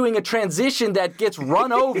keep doing a transition that gets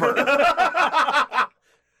run over.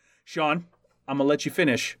 Sean, I'm gonna let you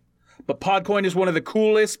finish. But Podcoin is one of the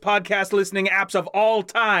coolest podcast listening apps of all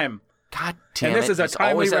time. God damn and this it. is a He's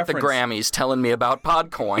timely always reference. at the Grammys telling me about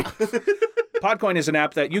Podcoin. Podcoin is an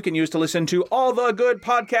app that you can use to listen to all the good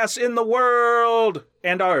podcasts in the world.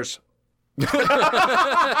 And ours. You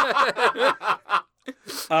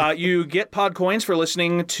get Podcoins for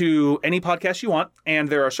listening to any podcast you want, and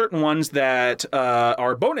there are certain ones that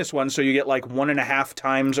are bonus ones, so you get like 1.5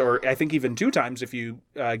 times, or I think even 2 times if you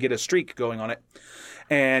get a streak going on it.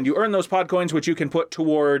 And you earn those Podcoins, which you can put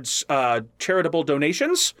towards charitable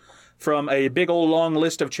donations from a big old long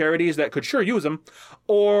list of charities that could sure use them,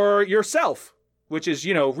 or yourself, which is,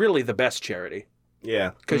 really the best charity.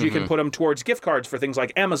 Yeah. Because you can put them towards gift cards for things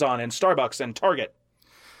like Amazon and Starbucks and Target.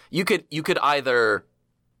 You could either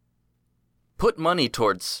put money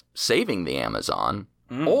towards saving the Amazon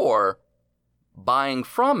or buying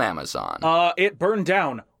from Amazon. It burned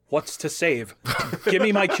down. What's to save? Give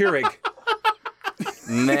me my Keurig.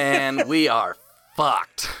 Man, we are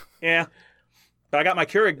fucked. Yeah. But I got my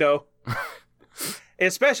Keurig, though.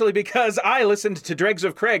 Especially because I listened to Dregs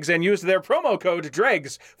of Craigs and used their promo code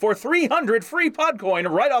DREGS for 300 free Podcoin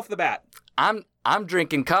right off the bat. I'm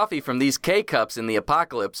drinking coffee from these K-Cups in the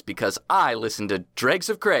apocalypse because I listened to Dregs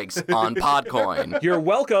of Craigs on Podcoin. You're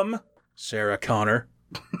welcome, Sarah Connor.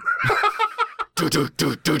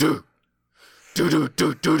 Do-do-do-do-do.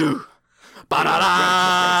 Do-do-do-do-do.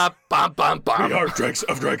 Ba-da-da. Bum-bum-bum. We are Dregs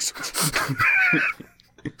of Dregs.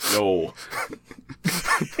 No.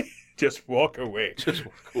 Just walk away. Just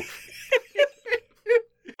walk away.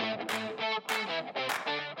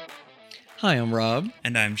 Hi, I'm Rob.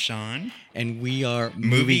 And I'm Sean. And we are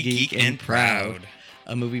Movie Geek and Proud,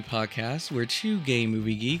 a movie podcast where 2 gay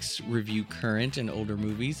movie geeks review current and older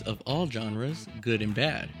movies of all genres, good and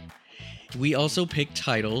bad. We also pick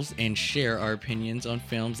titles and share our opinions on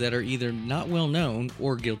films that are either not well known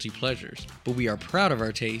or guilty pleasures, but we are proud of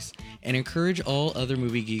our taste and encourage all other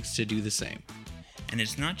movie geeks to do the same. And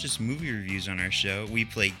it's not just movie reviews on our show. We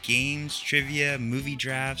play games, trivia, movie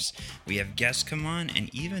drafts. We have guests come on, and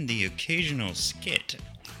even the occasional skit.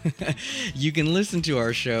 You can listen to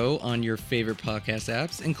our show on your favorite podcast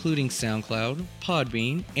apps, including SoundCloud,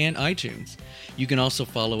 Podbean, and iTunes. You can also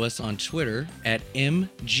follow us on Twitter at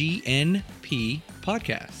MGNP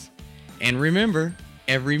Podcasts. And remember,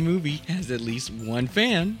 every movie has at least one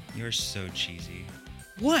fan. You're so cheesy.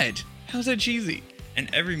 What? How's that cheesy? And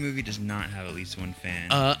every movie does not have at least one fan.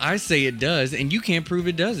 I say it does, and you can't prove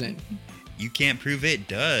it doesn't. You can't prove it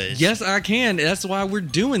does. Yes, I can. That's why we're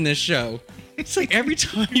doing this show. It's like every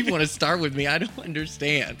time you want to start with me, I don't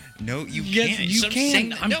understand. No, you yes, can't. you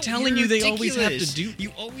can. I'm telling you, they always have to do.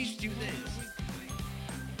 You always do this.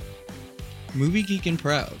 Movie Geek and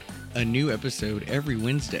Proud, A new episode every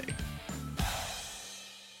Wednesday.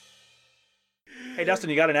 Hey, Dustin,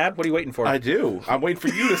 you got an ad? What are you waiting for? I do. I'm waiting for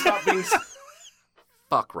you to stop being...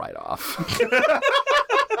 Fuck right off.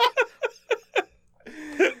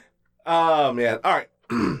 Oh, man. All right.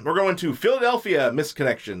 We're going to Philadelphia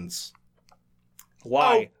Misconnections.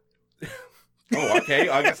 Why? Oh, okay.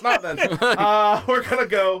 I guess not then. We're going to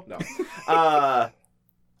go... No.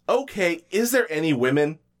 Okay, is there any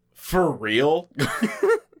women? For real?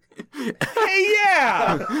 Hey,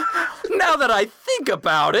 yeah! Now that I think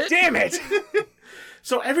about it. Damn it!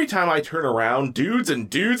 So every time I turn around, dudes and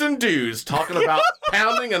dudes and dudes talking about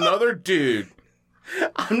pounding another dude.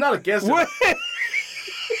 I'm not against it. What?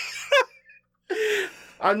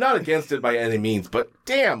 I'm not against it by any means, but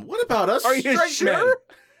damn, what about us Are you straight sure? men?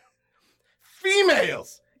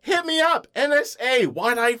 Females, hit me up. NSA,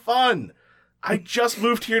 Wide Eye Fun. I just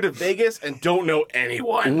moved here to Vegas and don't know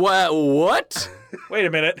anyone. What? Wait a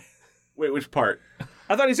minute. Wait, which part?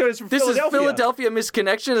 I thought he said it's from This Philadelphia. is Philadelphia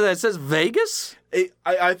Misconnection and it says Vegas?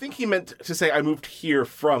 I think he meant to say I moved here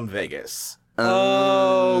from Vegas.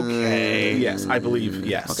 Okay. Yes, I believe,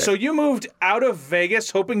 yes. So you moved out of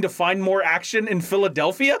Vegas hoping to find more action in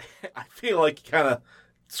Philadelphia? I feel like you kind of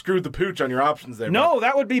screwed the pooch on your options there. No,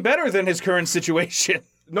 that would be better than his current situation.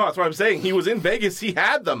 No, that's what I'm saying. He was in Vegas. He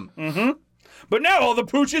had them. But now all the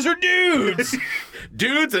pooches are dudes.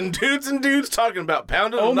 Dudes and dudes and dudes talking about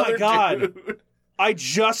pounding Oh my another God. dude. I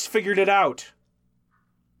just figured it out.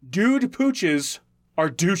 Dude pooches are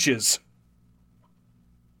douches.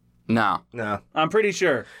 No. No. I'm pretty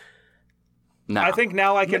sure. No. I think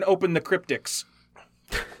now I can open the cryptics.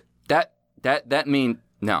 That mean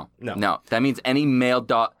no. No. No. That means any male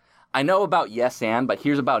dog. I know about yes and, but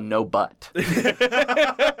here's about no but.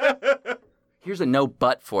 Here's a no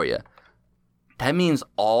but for you. That means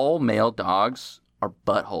all male dogs are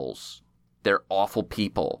buttholes. They're awful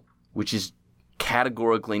people, which is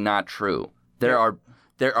categorically not true. There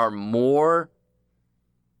are more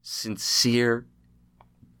sincere,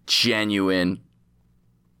 genuine,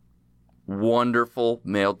 wonderful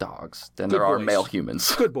male dogs than there are boys. male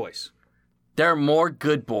humans. Good boys. There are more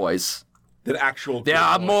good boys. Than actual There good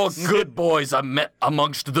are boys. more good boys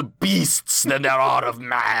amongst the beasts than there are of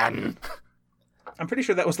man. I'm pretty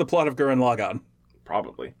sure that was the plot of Gurren Lagann.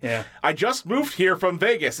 Probably. Yeah. I just moved here from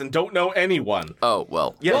Vegas and don't know anyone. Oh,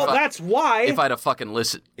 well. Yeah, Well, if I- that's why. If I'd have fucking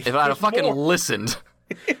listened. If I'd have fucking more. listened.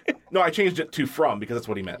 No, I changed it to from because that's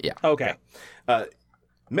what he meant. Yeah. Okay.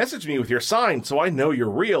 Message me with your sign so I know you're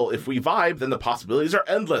real. If we vibe, then the possibilities are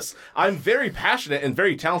endless. I'm very passionate and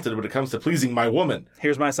very talented when it comes to pleasing my woman.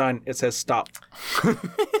 Here's my sign. It says stop.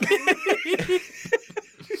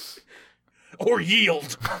 Or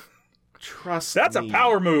yield. Trust That's me. a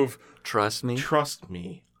power move. Trust me. Trust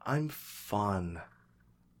me. I'm fun.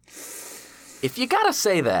 If you gotta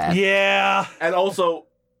say that, Yeah. And also,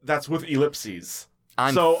 that's with ellipses.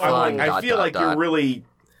 I'm so fun. I'm like, I feel like you're really...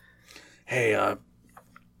 Hey,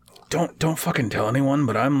 don't fucking tell anyone,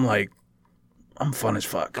 but I'm fun as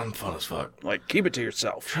fuck. I'm fun as fuck. Like, keep it to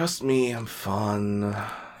yourself. Trust me, I'm fun.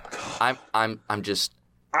 I'm just.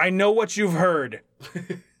 I know what you've heard.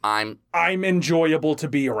 I'm enjoyable to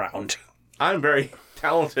be around. I'm very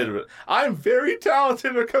talented. I'm very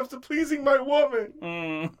talented when it comes to pleasing my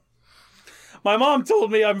woman. My mom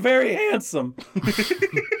told me I'm very handsome.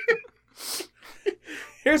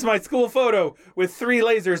 Here's my school photo with 3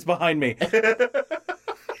 lasers behind me.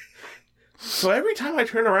 So every time I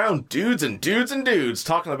turn around, dudes and dudes and dudes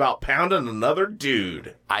talking about pounding another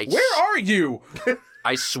dude. Where are you?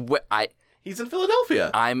 I swear. He's in Philadelphia.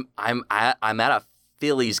 I'm at a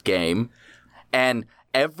Phillies game, and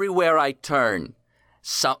everywhere I turn,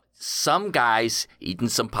 some guys eating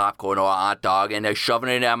some popcorn or a hot dog, and they're shoving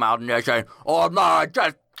it in their mouth, and they're saying, "Oh no,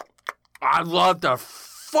 I love to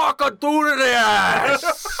fuck a dude in the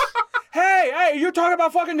ass." Hey, you're talking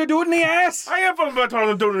about fucking the dude in the ass? I am fucking talking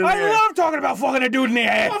to dude in the I ass. love talking about fucking a dude in the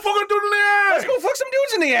ass. I'm fucking dude in the ass. Let's go fuck some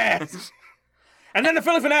dudes in the ass. And then the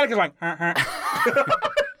Philly fanatic is like,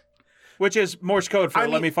 which is Morse code for I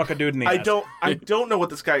mean, let me fuck a dude in the ass. I don't know what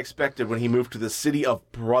this guy expected when he moved to the city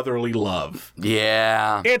of brotherly love.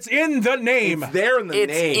 Yeah, It's in the name. It's there in the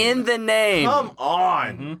it's name. in the name. Come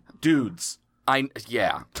on, dudes.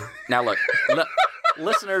 Yeah. Now look,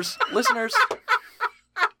 listeners.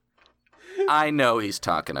 I know he's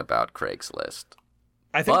talking about Craigslist.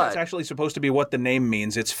 I think that's But- actually supposed to be what the name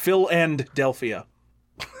means. It's Phil and Delphia.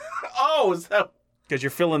 Oh, is that? Because you're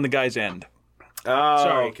filling the guy's end. Oh,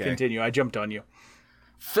 Sorry, okay. continue. I jumped on you.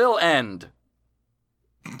 Phil End.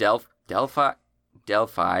 Phil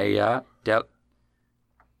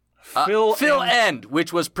Phil End,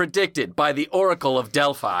 which was predicted by the Oracle of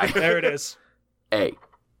Delphi. There it is. A.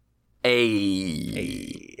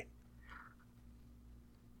 A.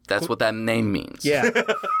 That's what that name means. Yeah.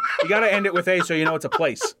 You got to end it with A so you know it's a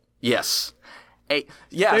place. Yes. A.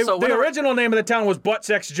 Yeah. The So original name of the town was Butt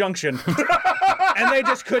Sex Junction. And they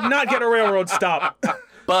just could not get a railroad stop.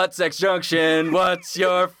 Butt Sex Junction, what's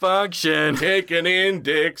your function? Taking in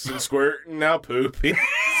dicks and squirting out poopies.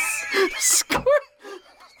 Squirt.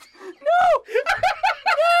 No.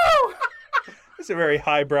 No. It's a very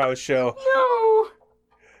highbrow show. No.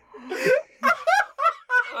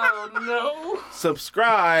 Oh no.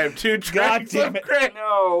 Subscribe to Dragons damn of it. Grey.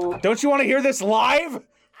 No. Don't you want to hear this live?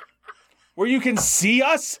 Where you can see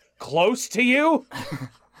us close to you?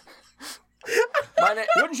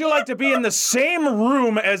 Wouldn't you like to be in the same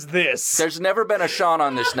room as this? There's never been a Sean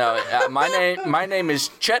on this now. My name is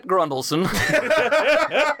Chet Grundleson.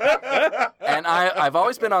 And I've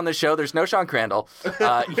always been on this show. There's no Sean Crandall.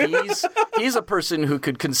 He's a person who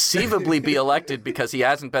could conceivably be elected because he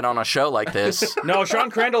hasn't been on a show like this. No, Sean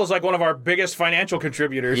Crandall is like one of our biggest financial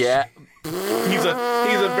contributors. Yeah. He's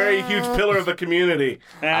a very huge pillar of the community.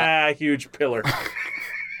 Huge pillar.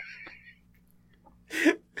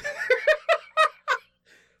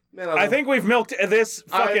 Man, I think we've milked this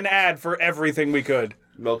fucking ad for everything we could.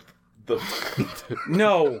 milk the.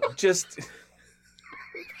 No, just...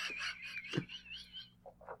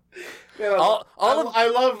 Man,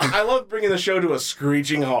 I love bringing the show to a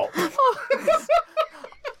screeching halt.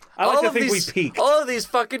 I like to think we peaked. All of these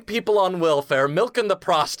fucking people on welfare milking the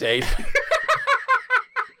prostate.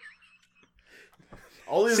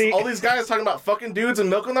 All these guys talking about fucking dudes and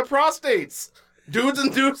milking their prostates. Dudes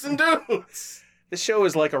and dudes and dudes. This show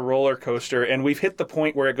is like a roller coaster, and we've hit the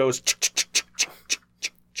point where it goes...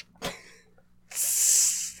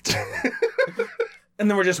 And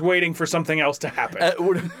then we're just waiting for something else to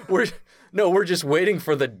happen. We're just waiting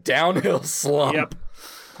for the downhill slump. Yep.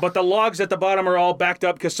 But the logs at the bottom are all backed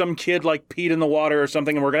up because some kid like peed in the water or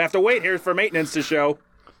something, and we're gonna have to wait here for maintenance to show.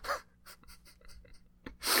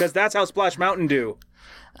 Because that's how Splash Mountain do.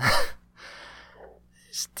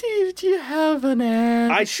 Steve, do you have an ad?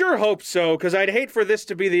 I sure hope so, because I'd hate for this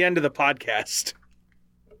to be the end of the podcast.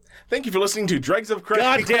 Thank you for listening to Dregs of Craig.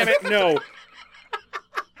 God damn it, no.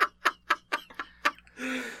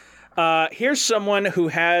 Here's someone who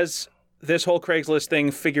has this whole Craigslist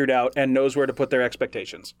thing figured out and knows where to put their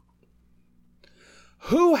expectations.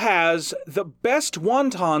 Who has the best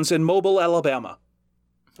wontons in Mobile, Alabama?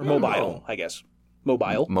 Or Mobile, I guess.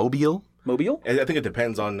 Mobile. Mobile? Mobile? I think it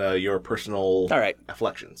depends on your personal All right.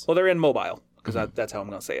 afflections. Well, they're in Mobile, because that's how I'm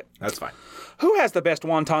going to say it. That's fine. Who has the best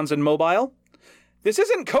wontons in Mobile? This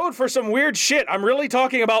isn't code for some weird shit. I'm really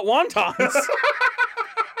talking about wontons.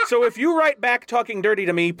 So if you write back talking dirty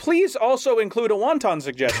to me, please also include a wonton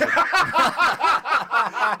suggestion.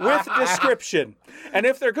 With description. And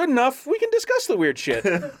if they're good enough, we can discuss the weird shit.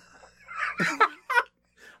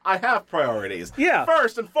 I have priorities. Yeah.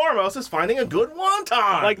 First and foremost is finding a good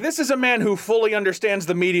wonton. Like, this is a man who fully understands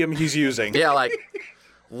the medium he's using. Yeah, like,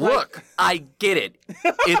 look, I get it.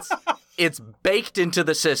 It's baked into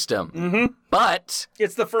the system. But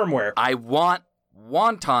It's the firmware. I want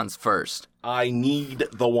wontons first. I need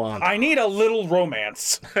the wonton. I need a little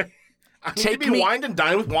romance. I need Take to be me- wined and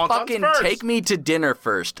dined with wontons Fucking first. take me to dinner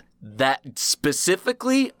first. That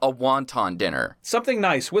specifically a wonton dinner. Something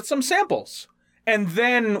nice with some samples. And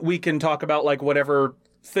then we can talk about, like, whatever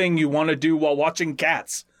thing you want to do while watching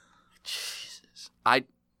Cats. I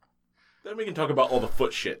Then we can talk about all the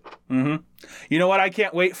foot shit. You know what I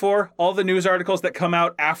can't wait for? All the news articles that come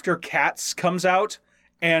out after Cats comes out,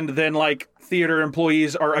 and then, like, theater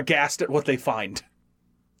employees are aghast at what they find.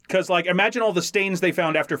 Because, like, imagine all the stains they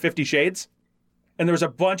found after 50 Shades. And there was a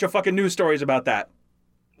bunch of fucking news stories about that.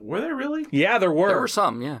 Were there really? Yeah, there there were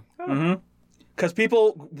some, yeah. Because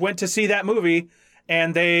people went to see that movie,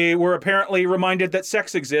 and they were apparently reminded that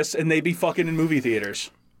sex exists, and they be fucking in movie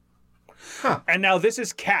theaters. And now this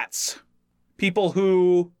is Cats. People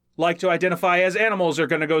who like to identify as animals are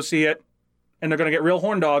going to go see it, and they're going to get real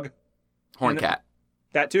horn dog. Horn cat.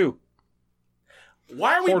 That too.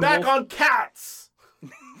 Why are we Horn back wolf. on cats?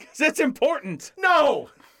 Because it's important. No!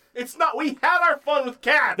 It's not. We had our fun with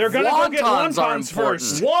cats. They're going to go get Wontons are wontons important.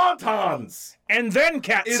 first, wontons. and then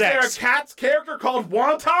cat Is sex. there a cat's character called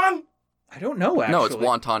Wonton? I don't know, actually. No, it's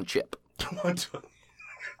wonton chip. Wonton.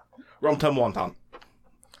 Rum Tum Wonton.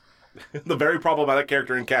 The very problematic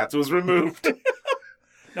character in Cats was removed.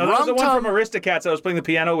 No, that was the one Rum-tum. from Aristocats that was playing the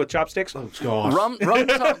piano with chopsticks. Oh, gosh. Rum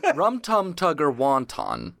tum tugger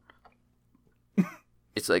wonton.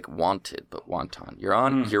 It's like wanted, but wonton. You're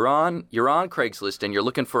on Craigslist and you're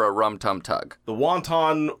looking for a rum tum tug. The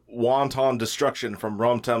Wonton Destruction from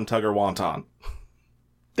Rum Tum Tugger Wonton.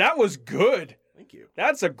 That was good. Thank you.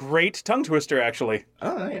 That's a great tongue twister, actually.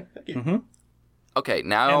 Oh, yeah. Thank you. Okay,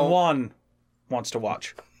 now And Juan wants to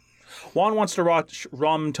watch. Juan wants to watch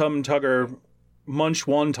Rum Tum Tugger munch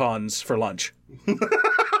wontons for lunch.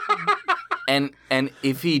 and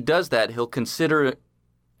if he does that, he'll consider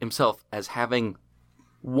himself as having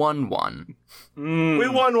won one. We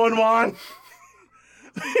won 1-1.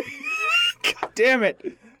 God damn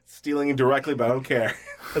it. Stealing it directly, but I don't care.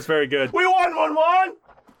 That's very good. We won 1-1.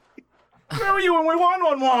 Where were you when we won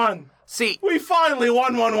 1-1? See, We finally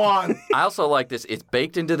won 1-1. I also like this. It's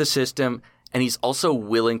baked into the system, and he's also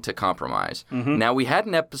willing to compromise. Now, we had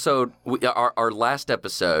an episode, our last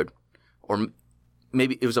episode, or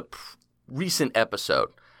maybe it was a recent episode.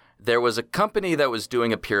 There was a company that was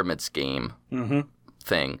doing a pyramid scheme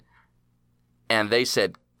thing, and they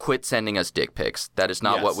said, quit sending us dick pics. That is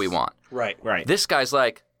not what we want. Right. Right. This guy's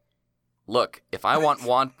like, look, if I want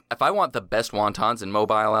the best wontons in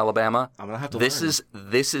Mobile, Alabama, I'm gonna have to this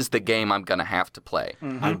learn. is the game I'm gonna have to play.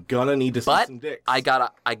 I'm gonna need to see But some dicks. I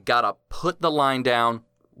gotta put the line down.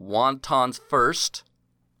 Wontons first,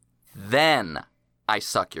 then I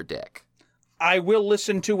suck your dick. I will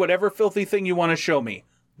listen to whatever filthy thing you want to show me.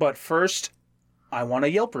 But first, I want a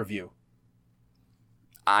Yelp review.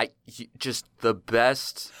 Just the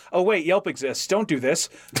best. Oh, wait, Yelp exists. Don't do this.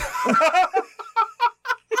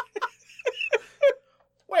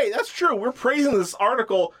 Wait, that's true. We're praising this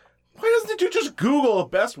article. Why doesn't you just Google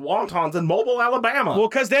best wontons in Mobile, Alabama? Well,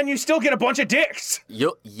 because then you still get a bunch of dicks.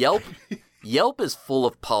 Yelp is full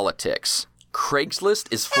of politics.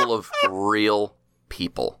 Craigslist is full of real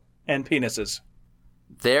people. And penises.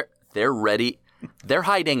 They're ready. They're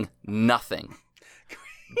hiding nothing.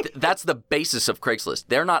 That's the basis of Craigslist.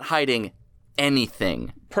 They're not hiding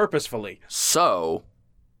anything. Purposefully. So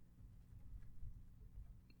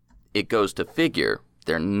it goes to figure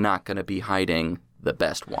they're not going to be hiding the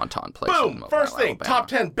best wonton place. in Boom! Mobile, First thing, Alabama. top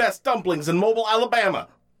 10 best dumplings in Mobile, Alabama.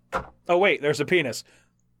 Oh, wait, there's a penis.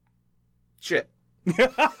 Shit.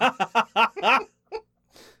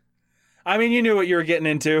 I mean, you knew what you were getting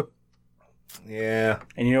into. Yeah.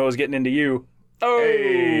 And you know what was getting into you. Oh!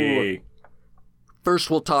 Hey. First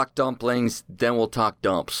we'll talk dumplings, then we'll talk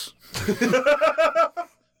dumps.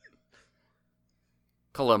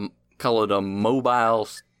 Call it a mobile.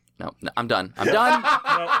 No, I'm done. I'm done.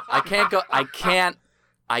 I can't go.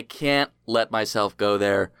 I can't let myself go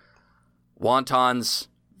there. Wontons,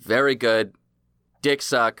 very good. Dick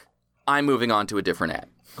suck. I'm moving on to a different ad.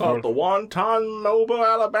 Call it the Wonton Mobile,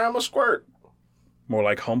 Alabama Squirt. More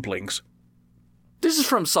like humplings. This is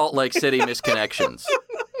from Salt Lake City Misconnections.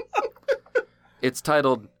 It's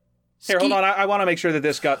titled. Here, hold on. I want to make sure that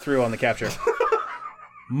this got through on the capture.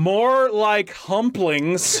 More like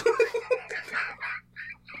humplings.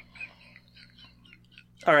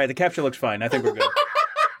 All right, the capture looks fine. I think we're good.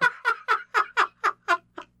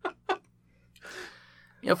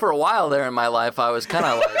 You know, for a while there in my life, I was kind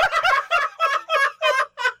of like.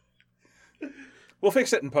 We'll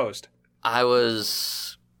fix it in post. I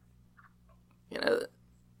was,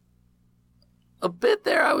 a bit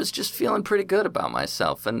there. I was just feeling pretty good about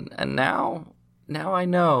myself, and now I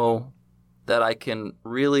know that I can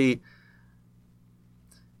really.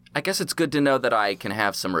 I guess it's good to know that I can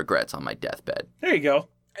have some regrets on my deathbed. There you go.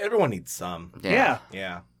 Everyone needs some. Yeah.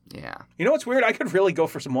 Yeah. Yeah. You know what's weird? I could really go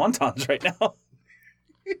for some wontons right now.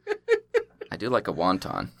 I do like a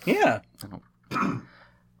wonton. Yeah.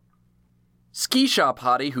 Ski shop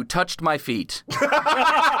hottie who touched my feet.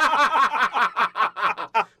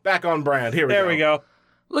 Back on brand. Here we go. There we go.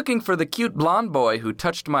 Looking for the cute blonde boy who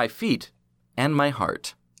touched my feet and my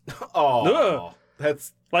heart. Oh, Ugh.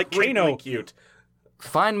 that's Like creepily Kano. cute.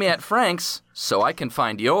 Find me at Frank's so I can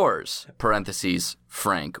find yours. Parentheses,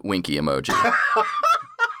 Frank, winky emoji.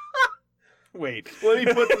 Wait. Let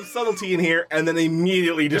me put some subtlety in here and then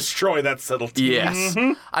immediately destroy that subtlety. Yes.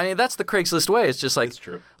 I mean, that's the Craigslist way. It's just like, It's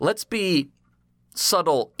true. let's be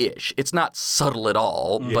subtle-ish. It's not subtle at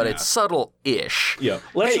all, but it's subtle-ish. Yeah.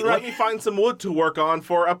 Let's Hey, write- let me find some wood to work on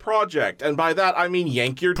for a project. And by that, I mean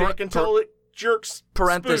yank your dick until it jerks.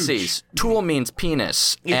 Parentheses, tool means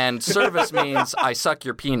penis, and service means I suck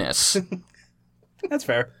your penis. That's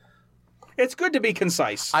fair. It's good to be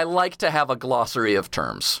concise. I like to have a glossary of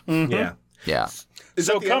terms. Spooge. Yeah. Yeah.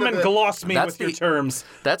 So the come end and of it? gloss me That's with your the- terms.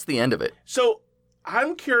 That's the end of it. So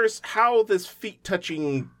I'm curious how this feet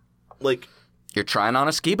touching, like, You're trying on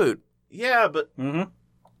a ski boot. yeah, but He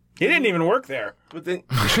didn't even work there. then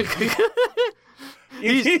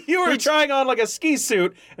You were trying on like a ski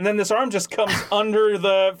suit, and then this arm just comes under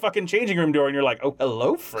the fucking changing room door, and you're like, "Oh,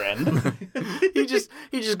 hello, friend." he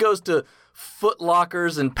just goes to Foot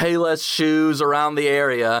Lockers and Payless shoes around the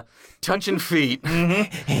area, touching feet.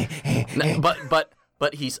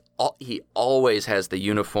 But he always has the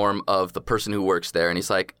uniform of the person who works there, and he's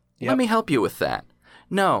like, "Let me help you with that."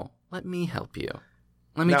 No, let me help you.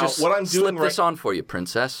 Let me just slip this on for you,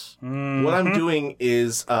 princess. What I'm doing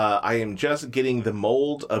is I am just getting the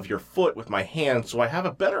mold of your foot with my hand, so I have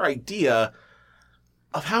a better idea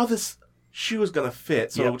of how this shoe is going to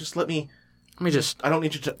fit. So just let me just... I don't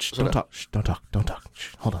need you to... don't talk. Don't talk.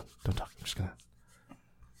 Shh, hold on. Don't talk. I'm just going to...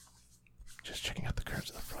 Just checking out the curves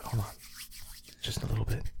of the foot. Hold on. Just a little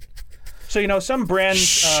bit. So, some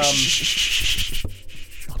brands...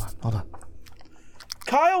 Hold on.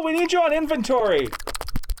 Kyle, we need you on inventory.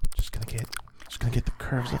 Just gonna get the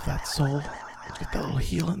curves of that sole. Let's get that little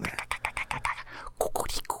heel in there.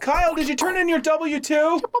 Kyle, did you turn in your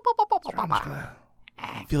W-2? I'm just gonna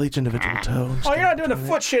feel each individual toe. Oh, you're not doing the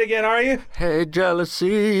foot shit again, are you? Hey,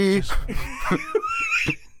 jealousy.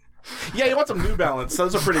 Yeah, you want some New Balance.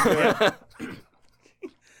 Those are pretty good.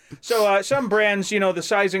 So some brands, the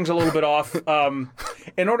sizing's a little bit off.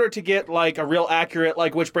 In order to get like a real accurate,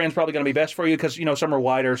 like which brand's probably going to be best for you, because some are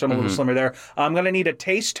wider, some a little slimmer there. I'm going to need a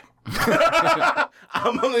taste.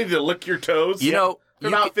 I'm going to need to lick your toes. For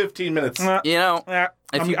about 15 minutes. If you've I'm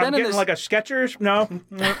been in getting this, like a Skechers. No,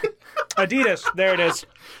 Adidas. There it is.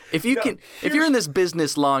 if you're in this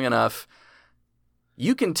business long enough,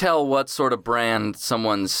 you can tell what sort of brand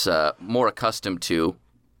someone's more accustomed to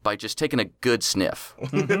by just taking a good sniff.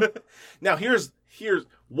 Now here's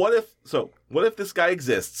what if this guy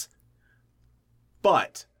exists,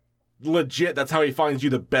 but legit that's how he finds you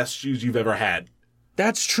the best shoes you've ever had.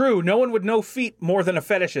 That's true. No one would know feet more than a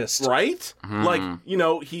fetishist. Right? Like,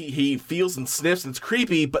 he feels and sniffs and it's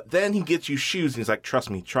creepy, but then he gets you shoes and he's like, trust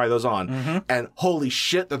me, try those on. And holy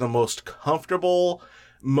shit, they're the most comfortable,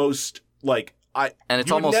 most like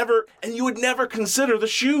you would never consider the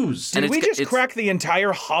shoes. Did we just crack the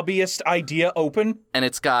entire hobbyist idea open? And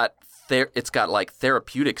it's got like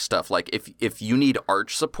therapeutic stuff. Like if you need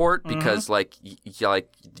arch support because like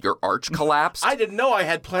your arch collapsed. I didn't know I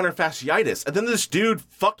had plantar fasciitis, and then this dude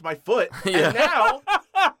fucked my foot, and now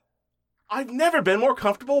I've never been more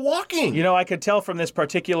comfortable walking. I could tell from this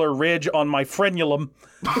particular ridge on my frenulum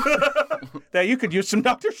that you could use some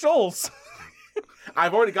Dr. Scholl's.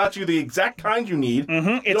 I've already got you the exact kind you need.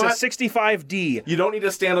 It's a 65D. You don't need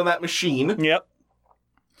to stand on that machine. Yep.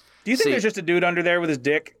 Do you think there's just a dude under there with his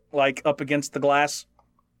dick, like, up against the glass?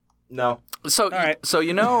 No. All right. So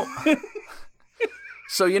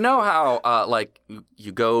how like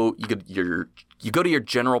you go to your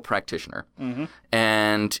general practitioner,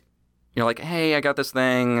 and you're like, hey, I got this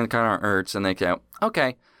thing and it kind of hurts, and they go,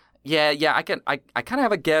 okay, yeah, I kind of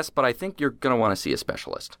have a guess, but I think you're gonna want to see a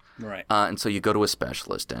specialist. Right. And so you go to a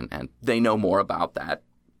specialist, and they know more about that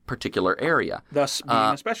particular area. Thus being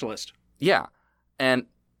a specialist. Yeah. And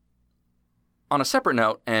on a separate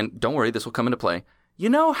note, and don't worry, this will come into play, you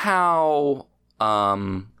know how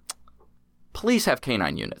police have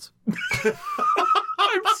canine units?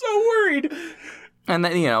 I'm so worried. And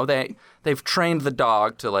then, they've trained the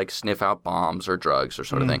dog to like sniff out bombs or drugs or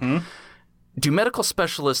sort of thing. Do medical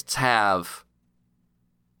specialists have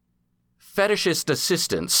fetishist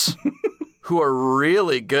assistants who are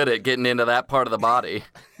really good at getting into that part of the body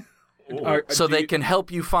so they can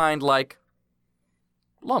help you find like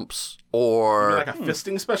lumps or like a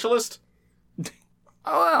fisting specialist?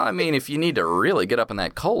 Oh, well, I mean, if you need to really get up in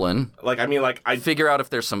that colon, I'd figure out if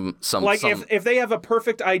there's some if they have a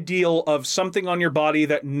perfect ideal of something on your body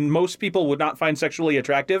that most people would not find sexually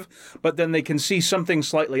attractive, but then they can see something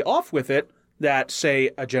slightly off with it that,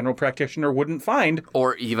 say, a general practitioner wouldn't find,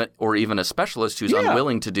 or even a specialist who's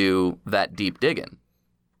unwilling to do that deep digging,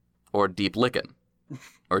 or deep licking,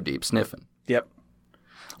 or deep sniffing. Yep.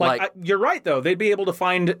 You're right though; they'd be able to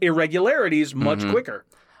find irregularities much quicker.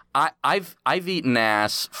 I've eaten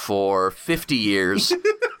ass for 50 years,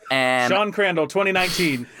 and Sean Crandall,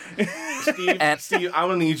 2019. Steve, I'm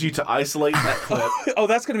gonna need you to isolate that clip. Oh,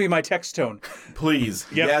 that's gonna be my text tone. Please,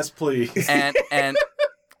 yes, please. And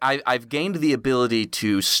I've gained the ability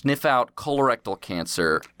to sniff out colorectal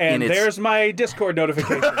cancer. And there's my Discord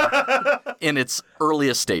notification. In its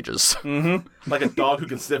earliest stages. Like a dog who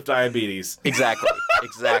can sniff diabetes. Exactly.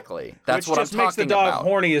 That's what I'm talking about. Which just makes the dog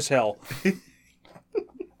horny as hell.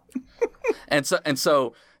 And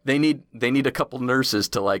so they need a couple nurses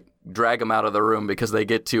to like drag them out of the room because they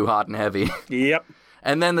get too hot and heavy. Yep.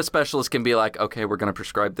 And then the specialist can be like, okay, we're going to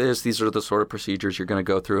prescribe this. These are the sort of procedures you're going to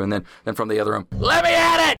go through. And then from the other room, let me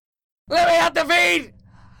at it! Let me at the feed!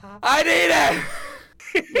 I need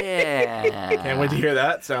it! Yeah. Can't wait to hear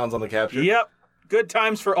that. Sounds on the capture. Yep. Good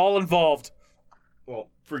times for all involved. Well,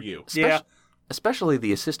 for you. Especially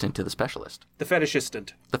the assistant to the specialist. The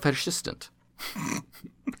fetishistant. The fetishistant.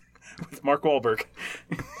 with Mark Wahlberg.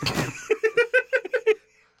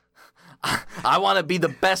 I want to be the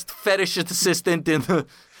best fetish assistant in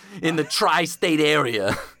the tri-state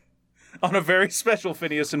area. On a very special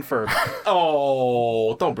Phineas and Ferb.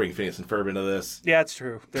 Oh, don't bring Phineas and Ferb into this. Yeah, it's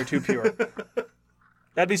true. They're too pure.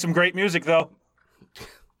 That'd be some great music, though.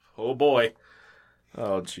 Oh, boy.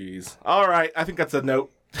 Oh, jeez. All right, I think that's a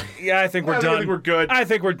note. Yeah, I think we're done. I think we're good. I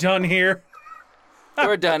think we're done here.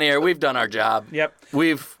 We're done here. We've done our job. Yep.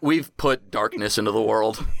 We've put darkness into the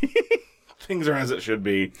world. Things are as it should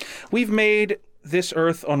be. We've made this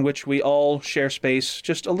Earth on which we all share space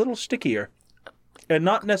just a little stickier. And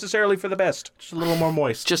not necessarily for the best. Just a little more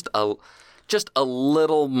moist. Just a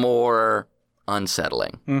little more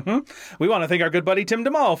unsettling. We want to thank our good buddy Tim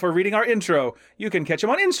DeMall for reading our intro. You can catch him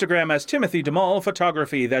on Instagram as Timothy DeMall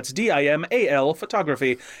Photography. That's DIMAL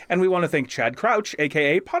Photography. And we want to thank Chad Crouch,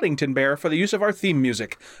 a.k.a. Poddington Bear, for the use of our theme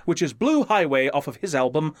music, which is Blue Highway off of his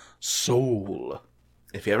album Soul.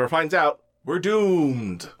 If he ever finds out, we're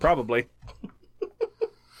doomed. Probably.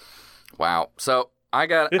 Wow. So I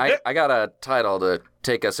got a title to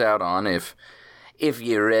take us out on if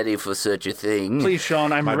you're ready for such a thing. Please,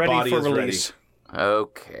 Sean, I'm My ready body for is release. ready.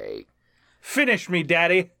 Okay. Finish me,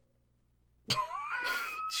 Daddy.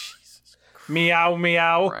 Meow,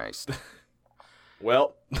 meow. Christ.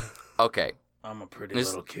 Well, Okay. I'm a pretty This-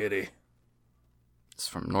 little kitty. It's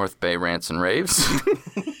from North Bay Rants and Raves.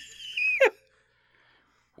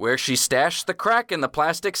 Where she stashed the crack in the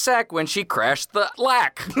plastic sack when she crashed the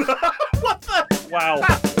lack. Wow.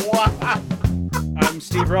 I'm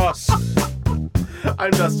Steve Ross.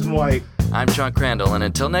 I'm Dustin White. I'm Sean Crandall, and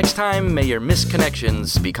until next time, may your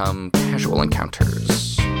misconnections become casual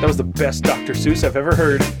encounters. That was the best Dr. Seuss I've ever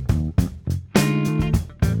heard.